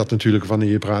evident dat natuurlijk wanneer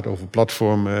je praat over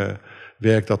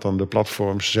platformwerk, dat dan de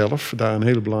platforms zelf daar een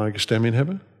hele belangrijke stem in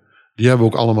hebben. Die hebben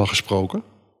we ook allemaal gesproken.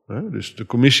 Dus de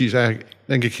commissie is eigenlijk,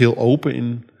 denk ik, heel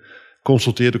open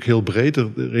consulteert ook heel breed.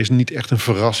 Er is niet echt een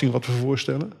verrassing wat we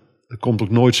voorstellen. Er komt ook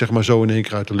nooit zeg maar zo in één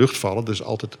keer uit de lucht vallen. Er is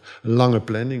altijd een lange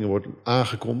planning. Er wordt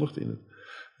aangekondigd.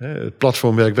 Het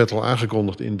platformwerk werd al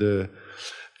aangekondigd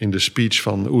in de speech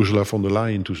van Ursula von der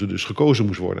Leyen toen ze dus gekozen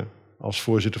moest worden als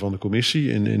voorzitter van de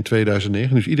commissie in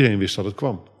 2009. Dus iedereen wist dat het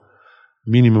kwam.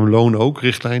 Minimumloon ook,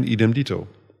 richtlijn idem dito.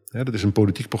 Dat is een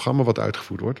politiek programma wat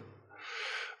uitgevoerd wordt.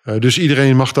 Dus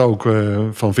iedereen mag daar ook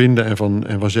van vinden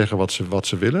en van zeggen wat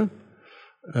ze willen.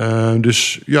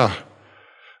 Dus ja,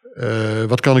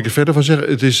 wat kan ik er verder van zeggen?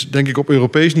 Het is denk ik op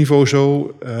Europees niveau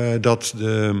zo dat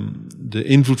de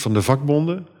invloed van de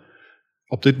vakbonden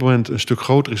op dit moment een stuk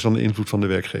groter is dan de invloed van de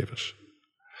werkgevers.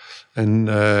 En,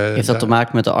 heeft dat te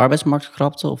maken met de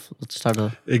arbeidsmarktkrapte? Of wat staat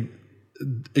er?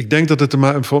 Ik denk dat het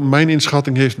voor mijn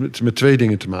inschatting heeft met twee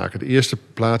dingen te maken. De eerste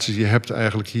plaats is, je hebt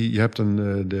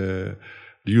de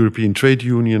European Trade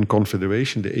Union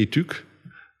Confederation, de ETUC.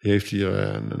 Die heeft hier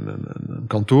een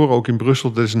kantoor ook in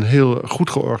Brussel. Dat is een heel goed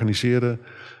georganiseerde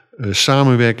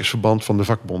samenwerkingsverband van de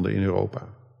vakbonden in Europa.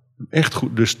 Echt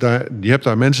goed. Dus je hebt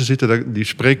daar mensen zitten, die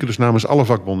spreken dus namens alle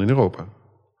vakbonden in Europa.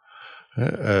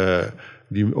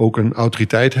 Die ook een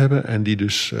autoriteit hebben en die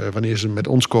dus, wanneer ze met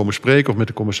ons komen spreken of met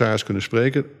de commissaris kunnen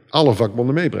spreken, alle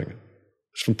vakbonden meebrengen.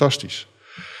 Dat is fantastisch.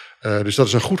 Dus dat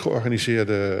is een goed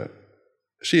georganiseerde,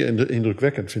 zeer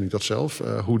indrukwekkend vind ik dat zelf,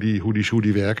 hoe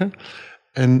die werken.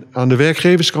 En aan de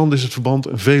werkgeverskant is het verband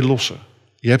veel losser.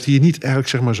 Je hebt hier niet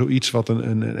eigenlijk zeg maar zoiets wat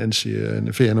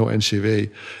een VNO-NCW,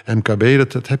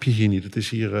 MKB, dat heb je hier niet. Het is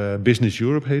hier Business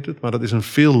Europe heet het, maar dat is een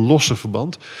veel losser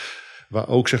verband. Waar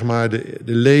ook zeg maar de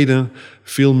leden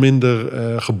veel minder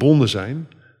gebonden zijn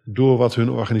door wat hun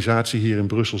organisatie hier in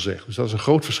Brussel zegt. Dus dat is een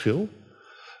groot verschil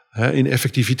in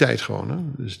effectiviteit gewoon.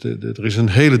 Hè. Dus er is een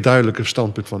hele duidelijke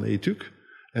standpunt van ETUC.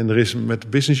 En er is met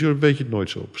Business Europe weet je het nooit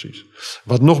zo precies.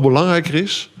 Wat nog belangrijker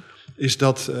is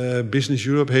dat Business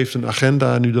Europe heeft een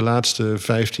agenda nu de laatste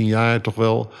 15 jaar toch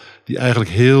wel die eigenlijk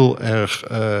heel erg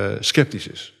sceptisch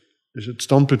is. Dus het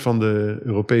standpunt van de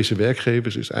Europese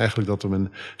werkgevers is eigenlijk dat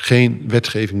men geen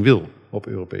wetgeving wil op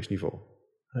Europees niveau.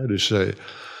 Dus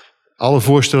alle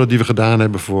voorstellen die we gedaan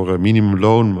hebben voor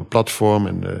minimumloon, platform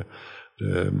en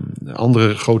de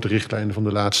andere grote richtlijnen van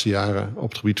de laatste jaren op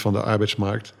het gebied van de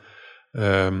arbeidsmarkt,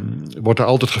 wordt er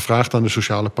altijd gevraagd aan de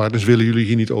sociale partners, willen jullie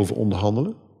hier niet over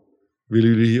onderhandelen? Willen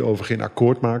jullie hierover geen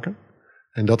akkoord maken?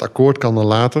 En dat akkoord kan dan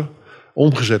later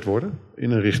omgezet worden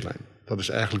in een richtlijn. Dat is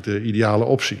eigenlijk de ideale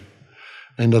optie.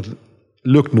 En dat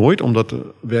lukt nooit, omdat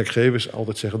de werkgevers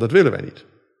altijd zeggen, dat willen wij niet.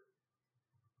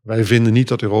 Wij vinden niet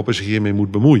dat Europa zich hiermee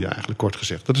moet bemoeien, eigenlijk kort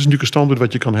gezegd. Dat is natuurlijk een standpunt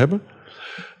wat je kan hebben.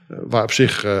 Waar op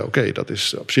zich, dat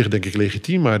is op zich denk ik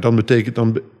legitiem, maar dan heb je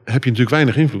natuurlijk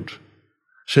weinig invloed.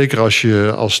 Zeker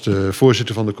als de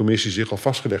voorzitter van de commissie zich al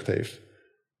vastgelegd heeft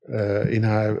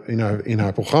in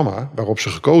haar programma, waarop ze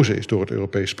gekozen is door het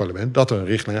Europese parlement, dat er een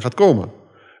richtlijn gaat komen.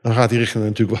 Dan gaat die richtlijn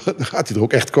natuurlijk dan gaat die er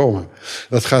ook echt komen.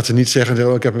 Dat gaat ze niet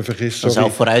zeggen, ik heb me vergist. Dan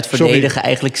zou vooruit verdedigen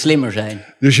eigenlijk slimmer zijn.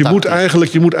 Dus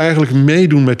je moet eigenlijk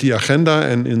meedoen met die agenda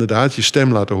en inderdaad je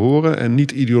stem laten horen en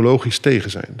niet ideologisch tegen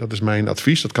zijn. Dat is mijn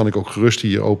advies. Dat kan ik ook gerust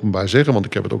hier openbaar zeggen, want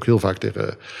ik heb het ook heel vaak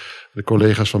tegen de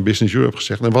collega's van Business Europe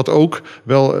gezegd. En wat ook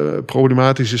wel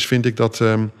problematisch is, vind ik dat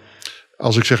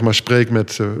als ik zeg maar spreek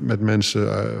met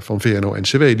mensen van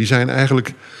VNO-NCW, die zijn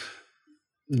eigenlijk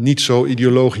niet zo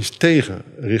ideologisch tegen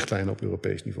richtlijnen op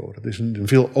Europees niveau. Dat is een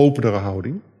veel openere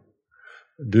houding.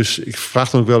 Dus ik vraag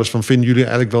dan ook wel eens van, vinden jullie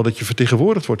eigenlijk wel dat je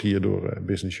vertegenwoordigd wordt hier door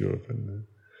Business Europe?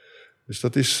 Dus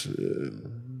dat is...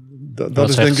 Wat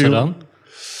is zeggen denk ze ik, dan?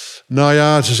 Nou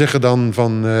ja, ze zeggen dan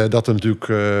van, dat het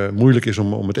natuurlijk moeilijk is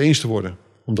om het eens te worden.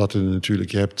 Omdat er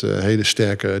natuurlijk, je hebt hele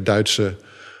sterke Duitse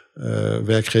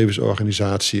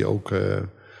werkgeversorganisatie, ook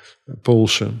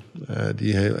Poolse,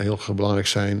 die heel belangrijk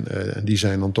zijn. En die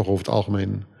zijn dan toch over het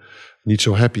algemeen niet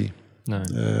zo happy. Nee.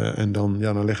 En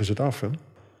dan leggen ze het af. Hè?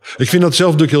 Ik vind dat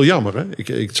zelf natuurlijk heel jammer. Hè?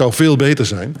 Het zou veel beter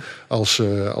zijn als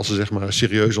er zeg maar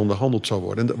serieus onderhandeld zou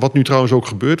worden. En wat nu trouwens ook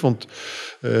gebeurt, want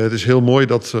het is heel mooi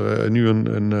dat nu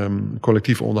een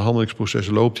collectief onderhandelingsproces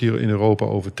loopt hier in Europa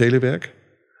over telewerk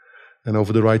en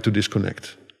over de right to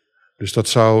disconnect. Dus dat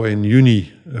zou in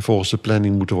juni volgens de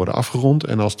planning moeten worden afgerond.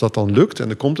 En als dat dan lukt en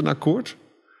er komt een akkoord,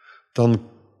 dan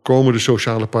komen de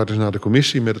sociale partners naar de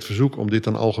commissie met het verzoek om dit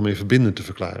dan algemeen verbindend te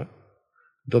verklaren.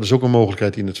 Dat is ook een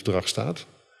mogelijkheid die in het verdrag staat.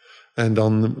 En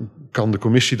dan kan de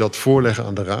commissie dat voorleggen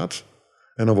aan de raad.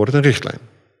 En dan wordt het een richtlijn.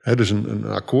 Dus een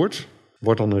akkoord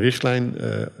wordt dan een richtlijn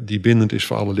die bindend is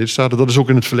voor alle lidstaten. Dat is ook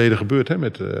in het verleden gebeurd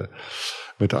met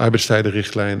de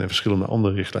arbeidstijdenrichtlijn en verschillende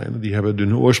andere richtlijnen. Die hebben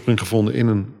hun oorsprong gevonden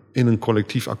in een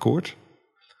collectief akkoord.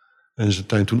 En ze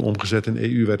zijn toen omgezet in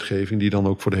EU-wetgeving die dan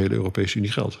ook voor de hele Europese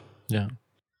Unie geldt. Ja.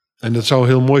 En dat zou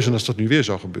heel mooi zijn als dat nu weer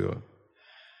zou gebeuren.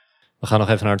 We gaan nog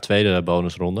even naar de tweede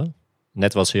bonusronde.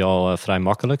 Net was hij al vrij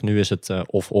makkelijk. Nu is het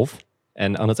of-of.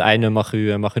 En aan het einde mag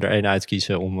u er één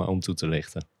uitkiezen om toe te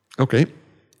lichten. Oké.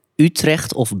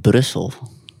 Utrecht of Brussel?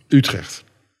 Utrecht.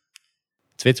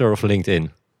 Twitter of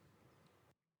LinkedIn?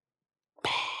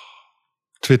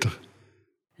 Twitter.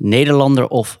 Nederlander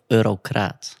of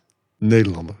eurocraat?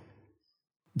 Nederlander.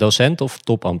 Docent of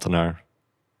topambtenaar?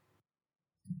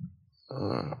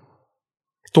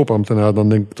 Topambtenaar, dan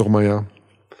denk ik toch maar ja.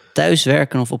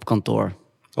 Thuiswerken of op kantoor?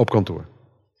 Op kantoor.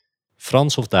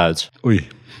 Frans of Duits? Oei.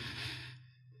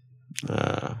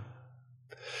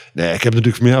 Nee, ik heb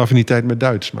natuurlijk meer affiniteit met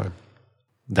Duits, maar...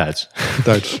 Duits.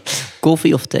 Duits.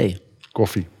 Koffie of thee?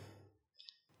 Koffie.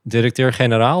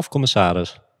 Directeur-Generaal of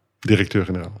commissaris?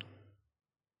 Directeur-Generaal.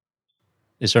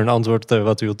 Is er een antwoord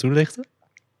wat u wilt toelichten?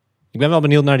 Ik ben wel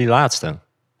benieuwd naar die laatste.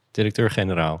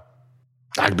 Directeur-Generaal.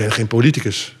 Nou, ik ben geen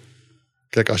politicus.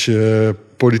 Kijk, als je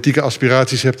politieke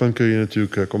aspiraties hebt, dan kun je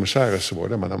natuurlijk commissaris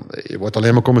worden. Maar je wordt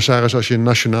alleen maar commissaris als je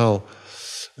nationaal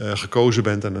gekozen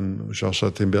bent en zoals ze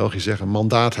dat in België zeggen, een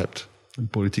mandaat hebt. Een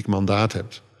politiek mandaat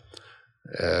hebt.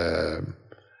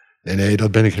 Nee,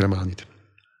 dat ben ik helemaal niet.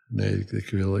 Nee,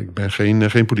 ik ben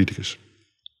geen politicus.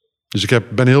 Dus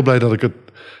ik ben heel blij dat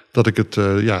ik het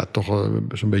toch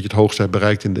zo'n beetje het hoogste heb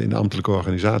bereikt in de ambtelijke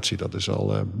organisatie. Dat is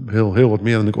al heel wat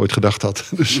meer dan ik ooit gedacht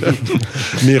had. Dus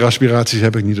meer aspiraties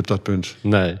heb ik niet op dat punt.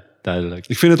 Nee, duidelijk.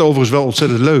 Ik vind het overigens wel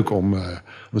ontzettend leuk om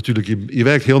natuurlijk, je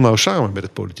werkt heel nauw samen met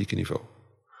het politieke niveau.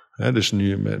 Dus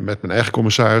nu met mijn eigen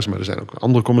commissaris, maar er zijn ook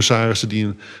andere commissarissen die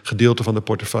een gedeelte van de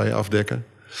portefeuille afdekken.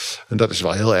 En dat is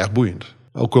wel heel erg boeiend.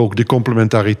 Ook de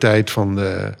complementariteit van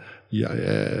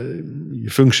je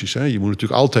functies. Hè. Je moet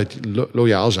natuurlijk altijd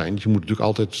loyaal zijn. Je moet natuurlijk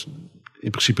altijd in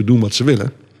principe doen wat ze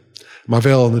willen. Maar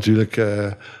wel natuurlijk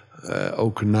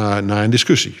ook naar een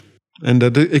discussie.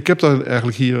 En ik heb daar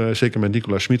eigenlijk hier, zeker met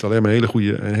Nicolas Schmid, alleen maar hele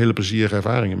goede en hele plezierige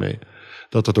ervaringen mee.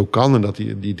 Dat ook kan en dat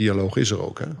die dialoog is er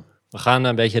ook. Hè. We gaan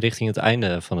een beetje richting het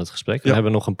einde van het gesprek. We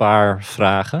hebben nog een paar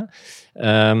vragen.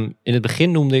 In het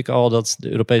begin noemde ik al dat de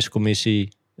Europese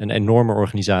Commissie een enorme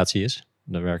organisatie is.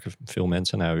 Daar werken veel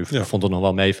mensen. Nou, u vond het nog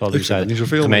wel meevallen. U zei, niet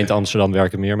zoveel gemeente Amsterdam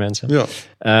werken meer mensen. Ja.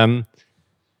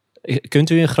 Kunt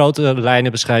u in grote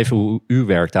lijnen beschrijven hoe uw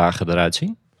werkdagen eruit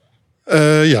zien?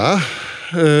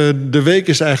 De week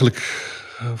is eigenlijk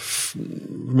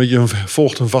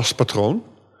volgt een vast patroon.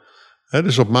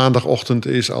 Dus op maandagochtend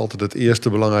is altijd het eerste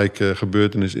belangrijke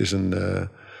gebeurtenis is een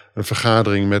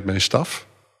vergadering met mijn staf.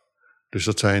 Dus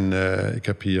dat zijn, ik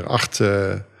heb hier 8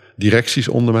 directies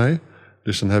onder mij.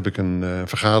 Dus dan heb ik een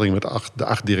vergadering met de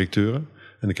 8 directeuren.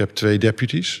 En ik heb 2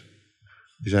 deputies.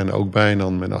 Die zijn er ook bij. En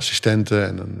dan mijn assistenten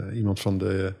en dan iemand van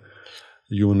de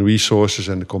human resources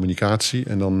en de communicatie.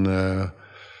 En dan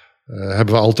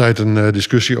hebben we altijd een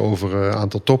discussie over een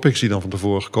aantal topics die dan van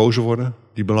tevoren gekozen worden.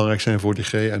 Die belangrijk zijn voor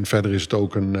DG. En verder is het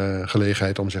ook een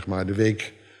gelegenheid om zeg maar de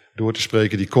week door te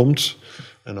spreken die komt.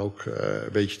 En ook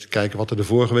een beetje te kijken wat er de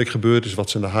vorige week gebeurd is. Wat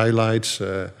zijn de highlights?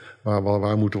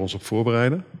 Waar moeten we ons op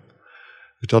voorbereiden?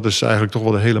 Dus dat is eigenlijk toch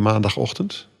wel de hele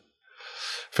maandagochtend.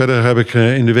 Verder heb ik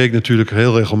in de week natuurlijk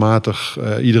heel regelmatig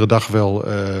iedere dag wel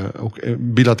ook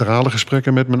bilaterale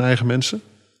gesprekken met mijn eigen mensen.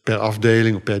 Per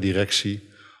afdeling of per directie.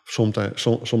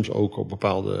 Soms ook op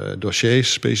bepaalde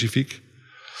dossiers specifiek.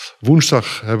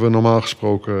 Woensdag hebben we normaal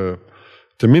gesproken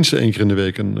tenminste 1 keer in de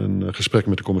week een gesprek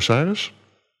met de commissaris.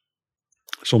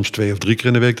 Soms 2 of 3 keer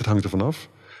in de week, dat hangt er vanaf.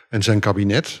 En zijn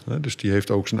kabinet, dus die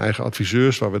heeft ook zijn eigen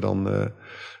adviseurs waar we dan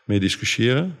mee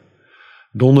discussiëren.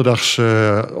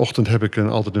 Donderdagochtend heb ik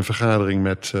altijd een vergadering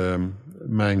met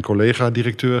mijn collega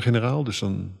directeur-generaal. Dus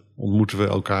dan ontmoeten we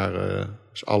elkaar,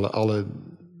 dus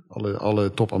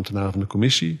alle topambtenaren van de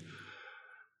commissie.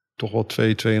 Toch wel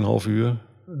 2,5 uur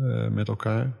met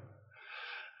elkaar.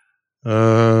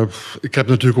 Ik heb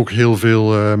natuurlijk ook heel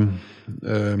veel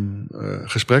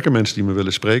gesprekken, mensen die me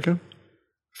willen spreken.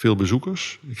 Veel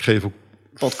bezoekers. Ik geef ook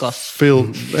podcast. Veel,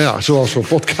 ja, zoals zo'n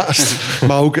podcast.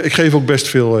 Maar ook, ik geef ook best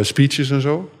veel speeches en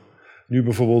zo. Nu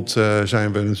bijvoorbeeld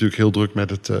zijn we natuurlijk heel druk met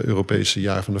het Europese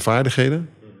jaar van de vaardigheden.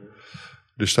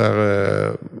 Dus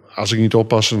daar, als ik niet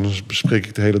oppas, dan spreek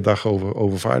ik de hele dag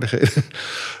over vaardigheden.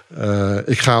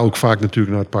 Ik ga ook vaak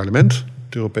natuurlijk naar het parlement,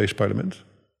 het Europese parlement.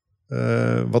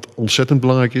 Wat ontzettend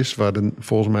belangrijk is, waar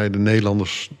volgens mij de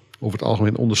Nederlanders over het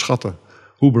algemeen onderschatten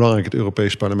hoe belangrijk het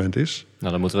Europese parlement is.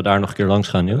 Nou, dan moeten we daar nog een keer langs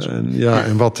gaan, Niels.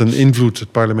 En wat een invloed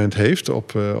het parlement heeft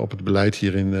op het beleid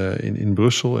hier in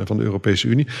Brussel en van de Europese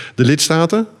Unie. De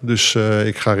lidstaten, dus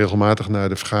ik ga regelmatig naar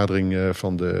de vergadering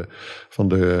van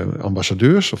de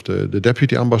ambassadeurs of de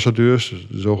deputy-ambassadeurs,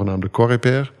 de zogenaamde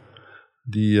Coreper,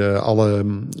 die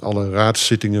alle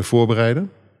raadszittingen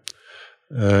voorbereiden.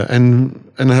 En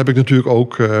dan heb ik natuurlijk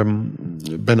ook,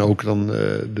 ben ook dan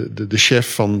de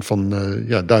chef van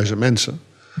 1000 mensen.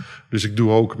 Dus ik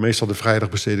doe ook, meestal de vrijdag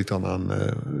besteed ik dan aan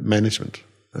management.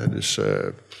 Dus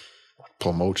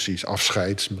promoties,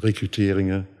 afscheids,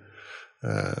 recruteringen.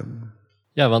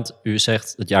 Ja, want u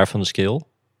zegt het jaar van de skill.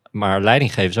 Maar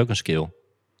leidinggeven is ook een skill.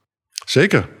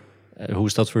 Zeker. Hoe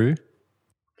is dat voor u?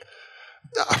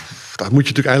 Ja, dat moet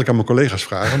je natuurlijk eigenlijk aan mijn collega's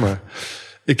vragen. Maar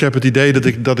ik heb het idee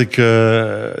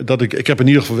dat ik heb in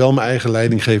ieder geval wel mijn eigen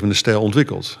leidinggevende stijl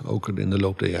ontwikkeld. Ook in de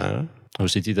loop der jaren. Hoe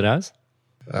ziet die eruit?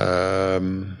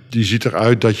 Die ziet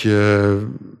eruit dat je...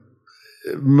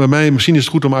 Bij mij, misschien is het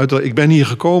goed om uit te... Ik ben hier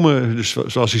gekomen, dus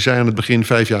zoals u zei aan het begin,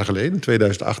 5 jaar geleden,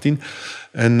 2018.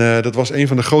 En dat was een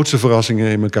van de grootste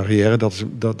verrassingen in mijn carrière.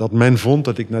 Dat men vond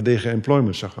dat ik naar DG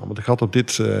Employment zou gaan. Want ik had op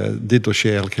dit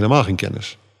dossier eigenlijk helemaal geen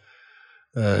kennis.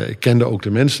 Ik kende ook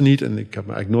de mensen niet. En ik heb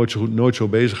me eigenlijk nooit zo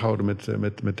bezig gehouden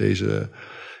met deze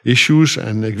issues.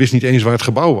 En ik wist niet eens waar het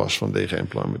gebouw was van DG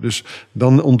Employment. Dus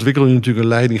dan ontwikkel je natuurlijk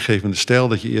een leidinggevende stijl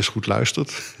dat je eerst goed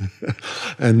luistert.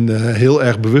 En heel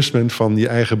erg bewust bent van je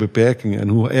eigen beperkingen en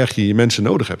hoe erg je mensen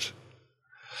nodig hebt.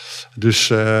 Dus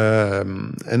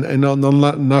en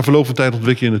dan na verloop van tijd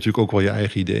ontwikkel je natuurlijk ook wel je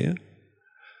eigen ideeën.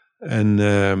 En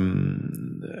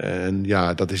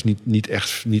ja, dat is niet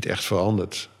echt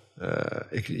veranderd.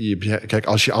 Kijk,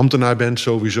 als je ambtenaar bent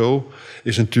sowieso,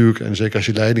 is natuurlijk, en zeker als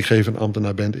je leidinggevend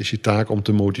ambtenaar bent, is je taak om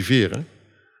te motiveren.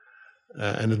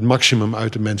 En het maximum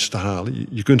uit de mensen te halen.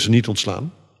 Je kunt ze niet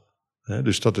ontslaan.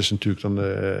 Dus dat is natuurlijk dan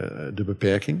de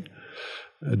beperking.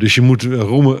 Dus je moet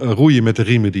roeien met de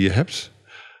riemen die je hebt.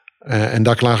 En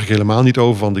daar klaag ik helemaal niet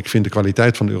over, want ik vind de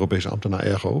kwaliteit van de Europese ambtenaar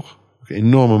erg hoog. Een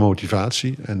enorme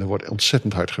motivatie en er wordt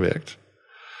ontzettend hard gewerkt.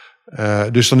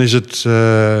 Dus dan is het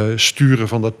sturen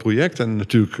van dat project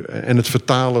en het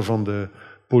vertalen van de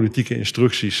politieke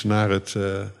instructies naar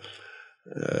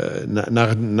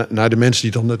de mensen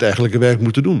die dan het eigenlijke werk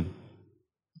moeten doen.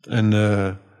 En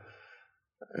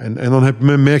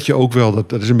dan merk je ook wel,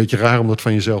 dat is een beetje raar om dat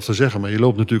van jezelf te zeggen, maar je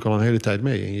loopt natuurlijk al een hele tijd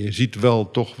mee. En je ziet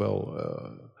toch wel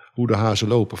hoe de hazen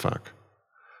lopen vaak.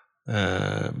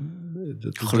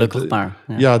 Gelukkig maar.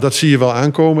 Ja, dat zie je wel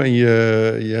aankomen. En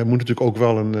je moet natuurlijk ook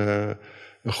wel een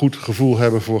goed gevoel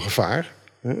hebben voor gevaar.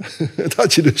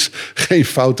 Dat je dus geen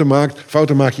fouten maakt.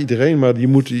 Fouten maakt iedereen, maar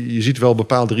je ziet wel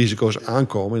bepaalde risico's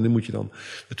aankomen. En daar moet je dan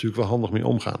natuurlijk wel handig mee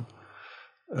omgaan.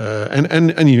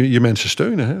 En je mensen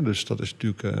steunen. Hè? Dus dat is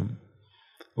natuurlijk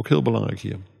ook heel belangrijk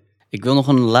hier. Ik wil nog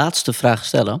een laatste vraag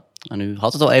stellen. En u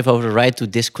had het al even over de right to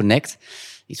disconnect.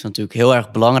 Iets wat natuurlijk heel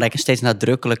erg belangrijk en steeds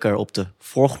nadrukkelijker op de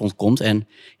voorgrond komt. En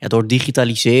ja, door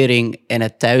digitalisering en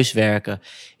het thuiswerken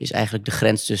is eigenlijk de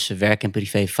grens tussen werk en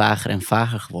privé vager en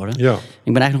vager geworden. Ja. Ik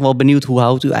ben eigenlijk nog wel benieuwd, hoe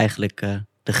houdt u eigenlijk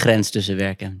de grens tussen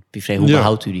werk en privé? Hoe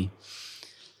behoudt u die?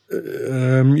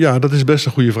 Ja, dat is best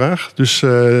een goede vraag. Dus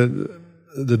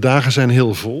de dagen zijn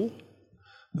heel vol.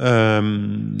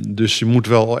 Dus je moet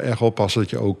wel erg oppassen dat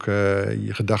je ook je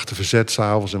gedachten verzet 's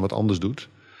avonds en wat anders doet.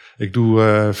 Ik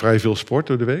doe vrij veel sport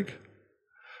door de week.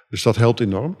 Dus dat helpt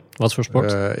enorm. Wat voor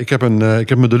sport? Ik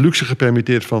heb me de luxe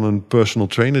gepermitteerd van een personal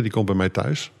trainer. Die komt bij mij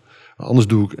thuis. Maar anders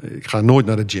ik ga nooit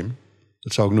naar de gym.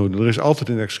 Dat zou ik nooit doen. Er is altijd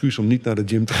een excuus om niet naar de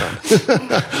gym te gaan.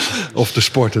 Of te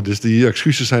sporten. Dus die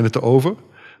excuses zijn er te over.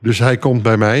 Dus hij komt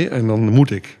bij mij en dan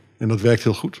moet ik. En dat werkt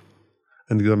heel goed.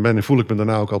 En dan voel ik me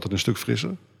daarna ook altijd een stuk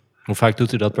frisser. Hoe vaak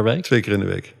doet u dat per week? 2 keer in de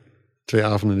week. 2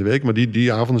 avonden in de week. Maar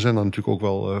die avonden zijn dan natuurlijk ook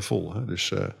wel vol. Hè?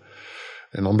 Dus,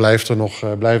 en dan blijven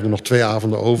er nog 2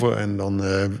 avonden over. En dan,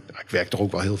 ik werk toch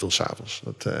ook wel heel veel 's avonds.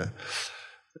 Dat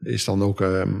is dan ook...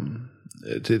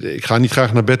 ik ga niet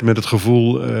graag naar bed met het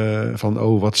gevoel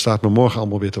van... wat staat me morgen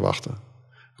allemaal weer te wachten.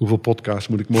 Hoeveel podcasts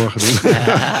moet ik morgen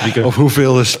doen? Of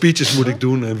hoeveel speeches moet ik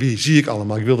doen? En wie zie ik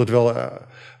allemaal? Ik wil dat wel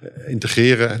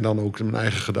integreren en dan ook mijn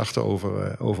eigen gedachten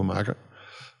over maken.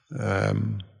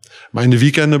 Maar in de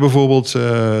weekenden bijvoorbeeld,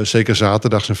 zeker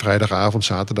zaterdags en vrijdagavond,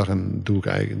 zaterdag... en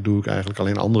doe ik eigenlijk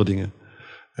alleen andere dingen.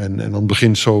 En dan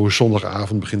begint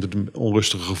zondagavond het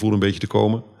onrustige gevoel een beetje te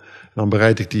komen. En dan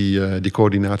bereid ik die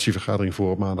coördinatievergadering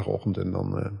voor op maandagochtend. En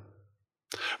dan,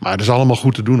 maar het is allemaal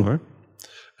goed te doen hoor.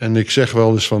 En ik zeg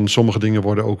wel eens van sommige dingen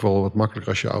worden ook wel wat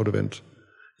makkelijker als je ouder bent.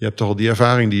 Je hebt toch al die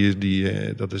ervaring,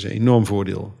 dat is een enorm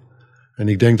voordeel. En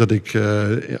ik denk dat ik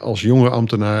als jonge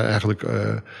ambtenaar eigenlijk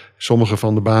sommige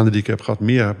van de banen die ik heb gehad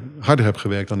harder heb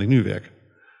gewerkt dan ik nu werk.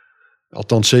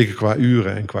 Althans zeker qua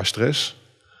uren en qua stress.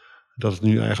 Dat het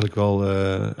nu eigenlijk wel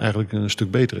een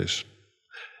stuk beter is.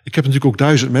 Ik heb natuurlijk ook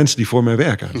 1000 mensen die voor mij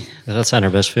werken. Ja, dat zijn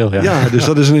er best veel, ja. Ja, dus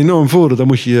dat is een enorm voordeel. Dan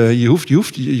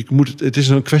moet het is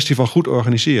een kwestie van goed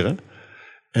organiseren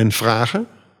en vragen.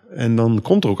 En dan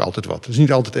komt er ook altijd wat. Het is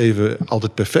niet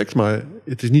altijd perfect, maar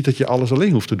het is niet dat je alles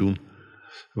alleen hoeft te doen.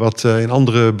 Wat in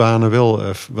andere banen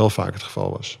wel vaak het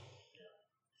geval was.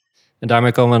 En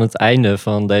daarmee komen we aan het einde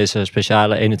van deze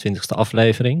speciale 21ste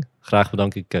aflevering. Graag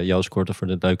bedank ik Joost Korte voor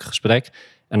dit leuke gesprek.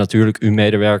 En natuurlijk uw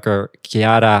medewerker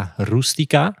Chiara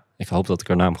Rustica. Ik hoop dat ik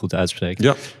haar naam goed uitspreek.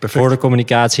 Ja, perfect. Voor de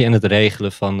communicatie en het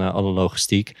regelen van alle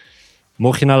logistiek.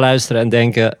 Mocht je nou luisteren en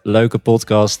denken, leuke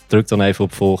podcast, druk dan even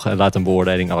op volgen en laat een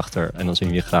beoordeling achter. En dan zien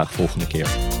we je graag volgende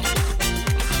keer.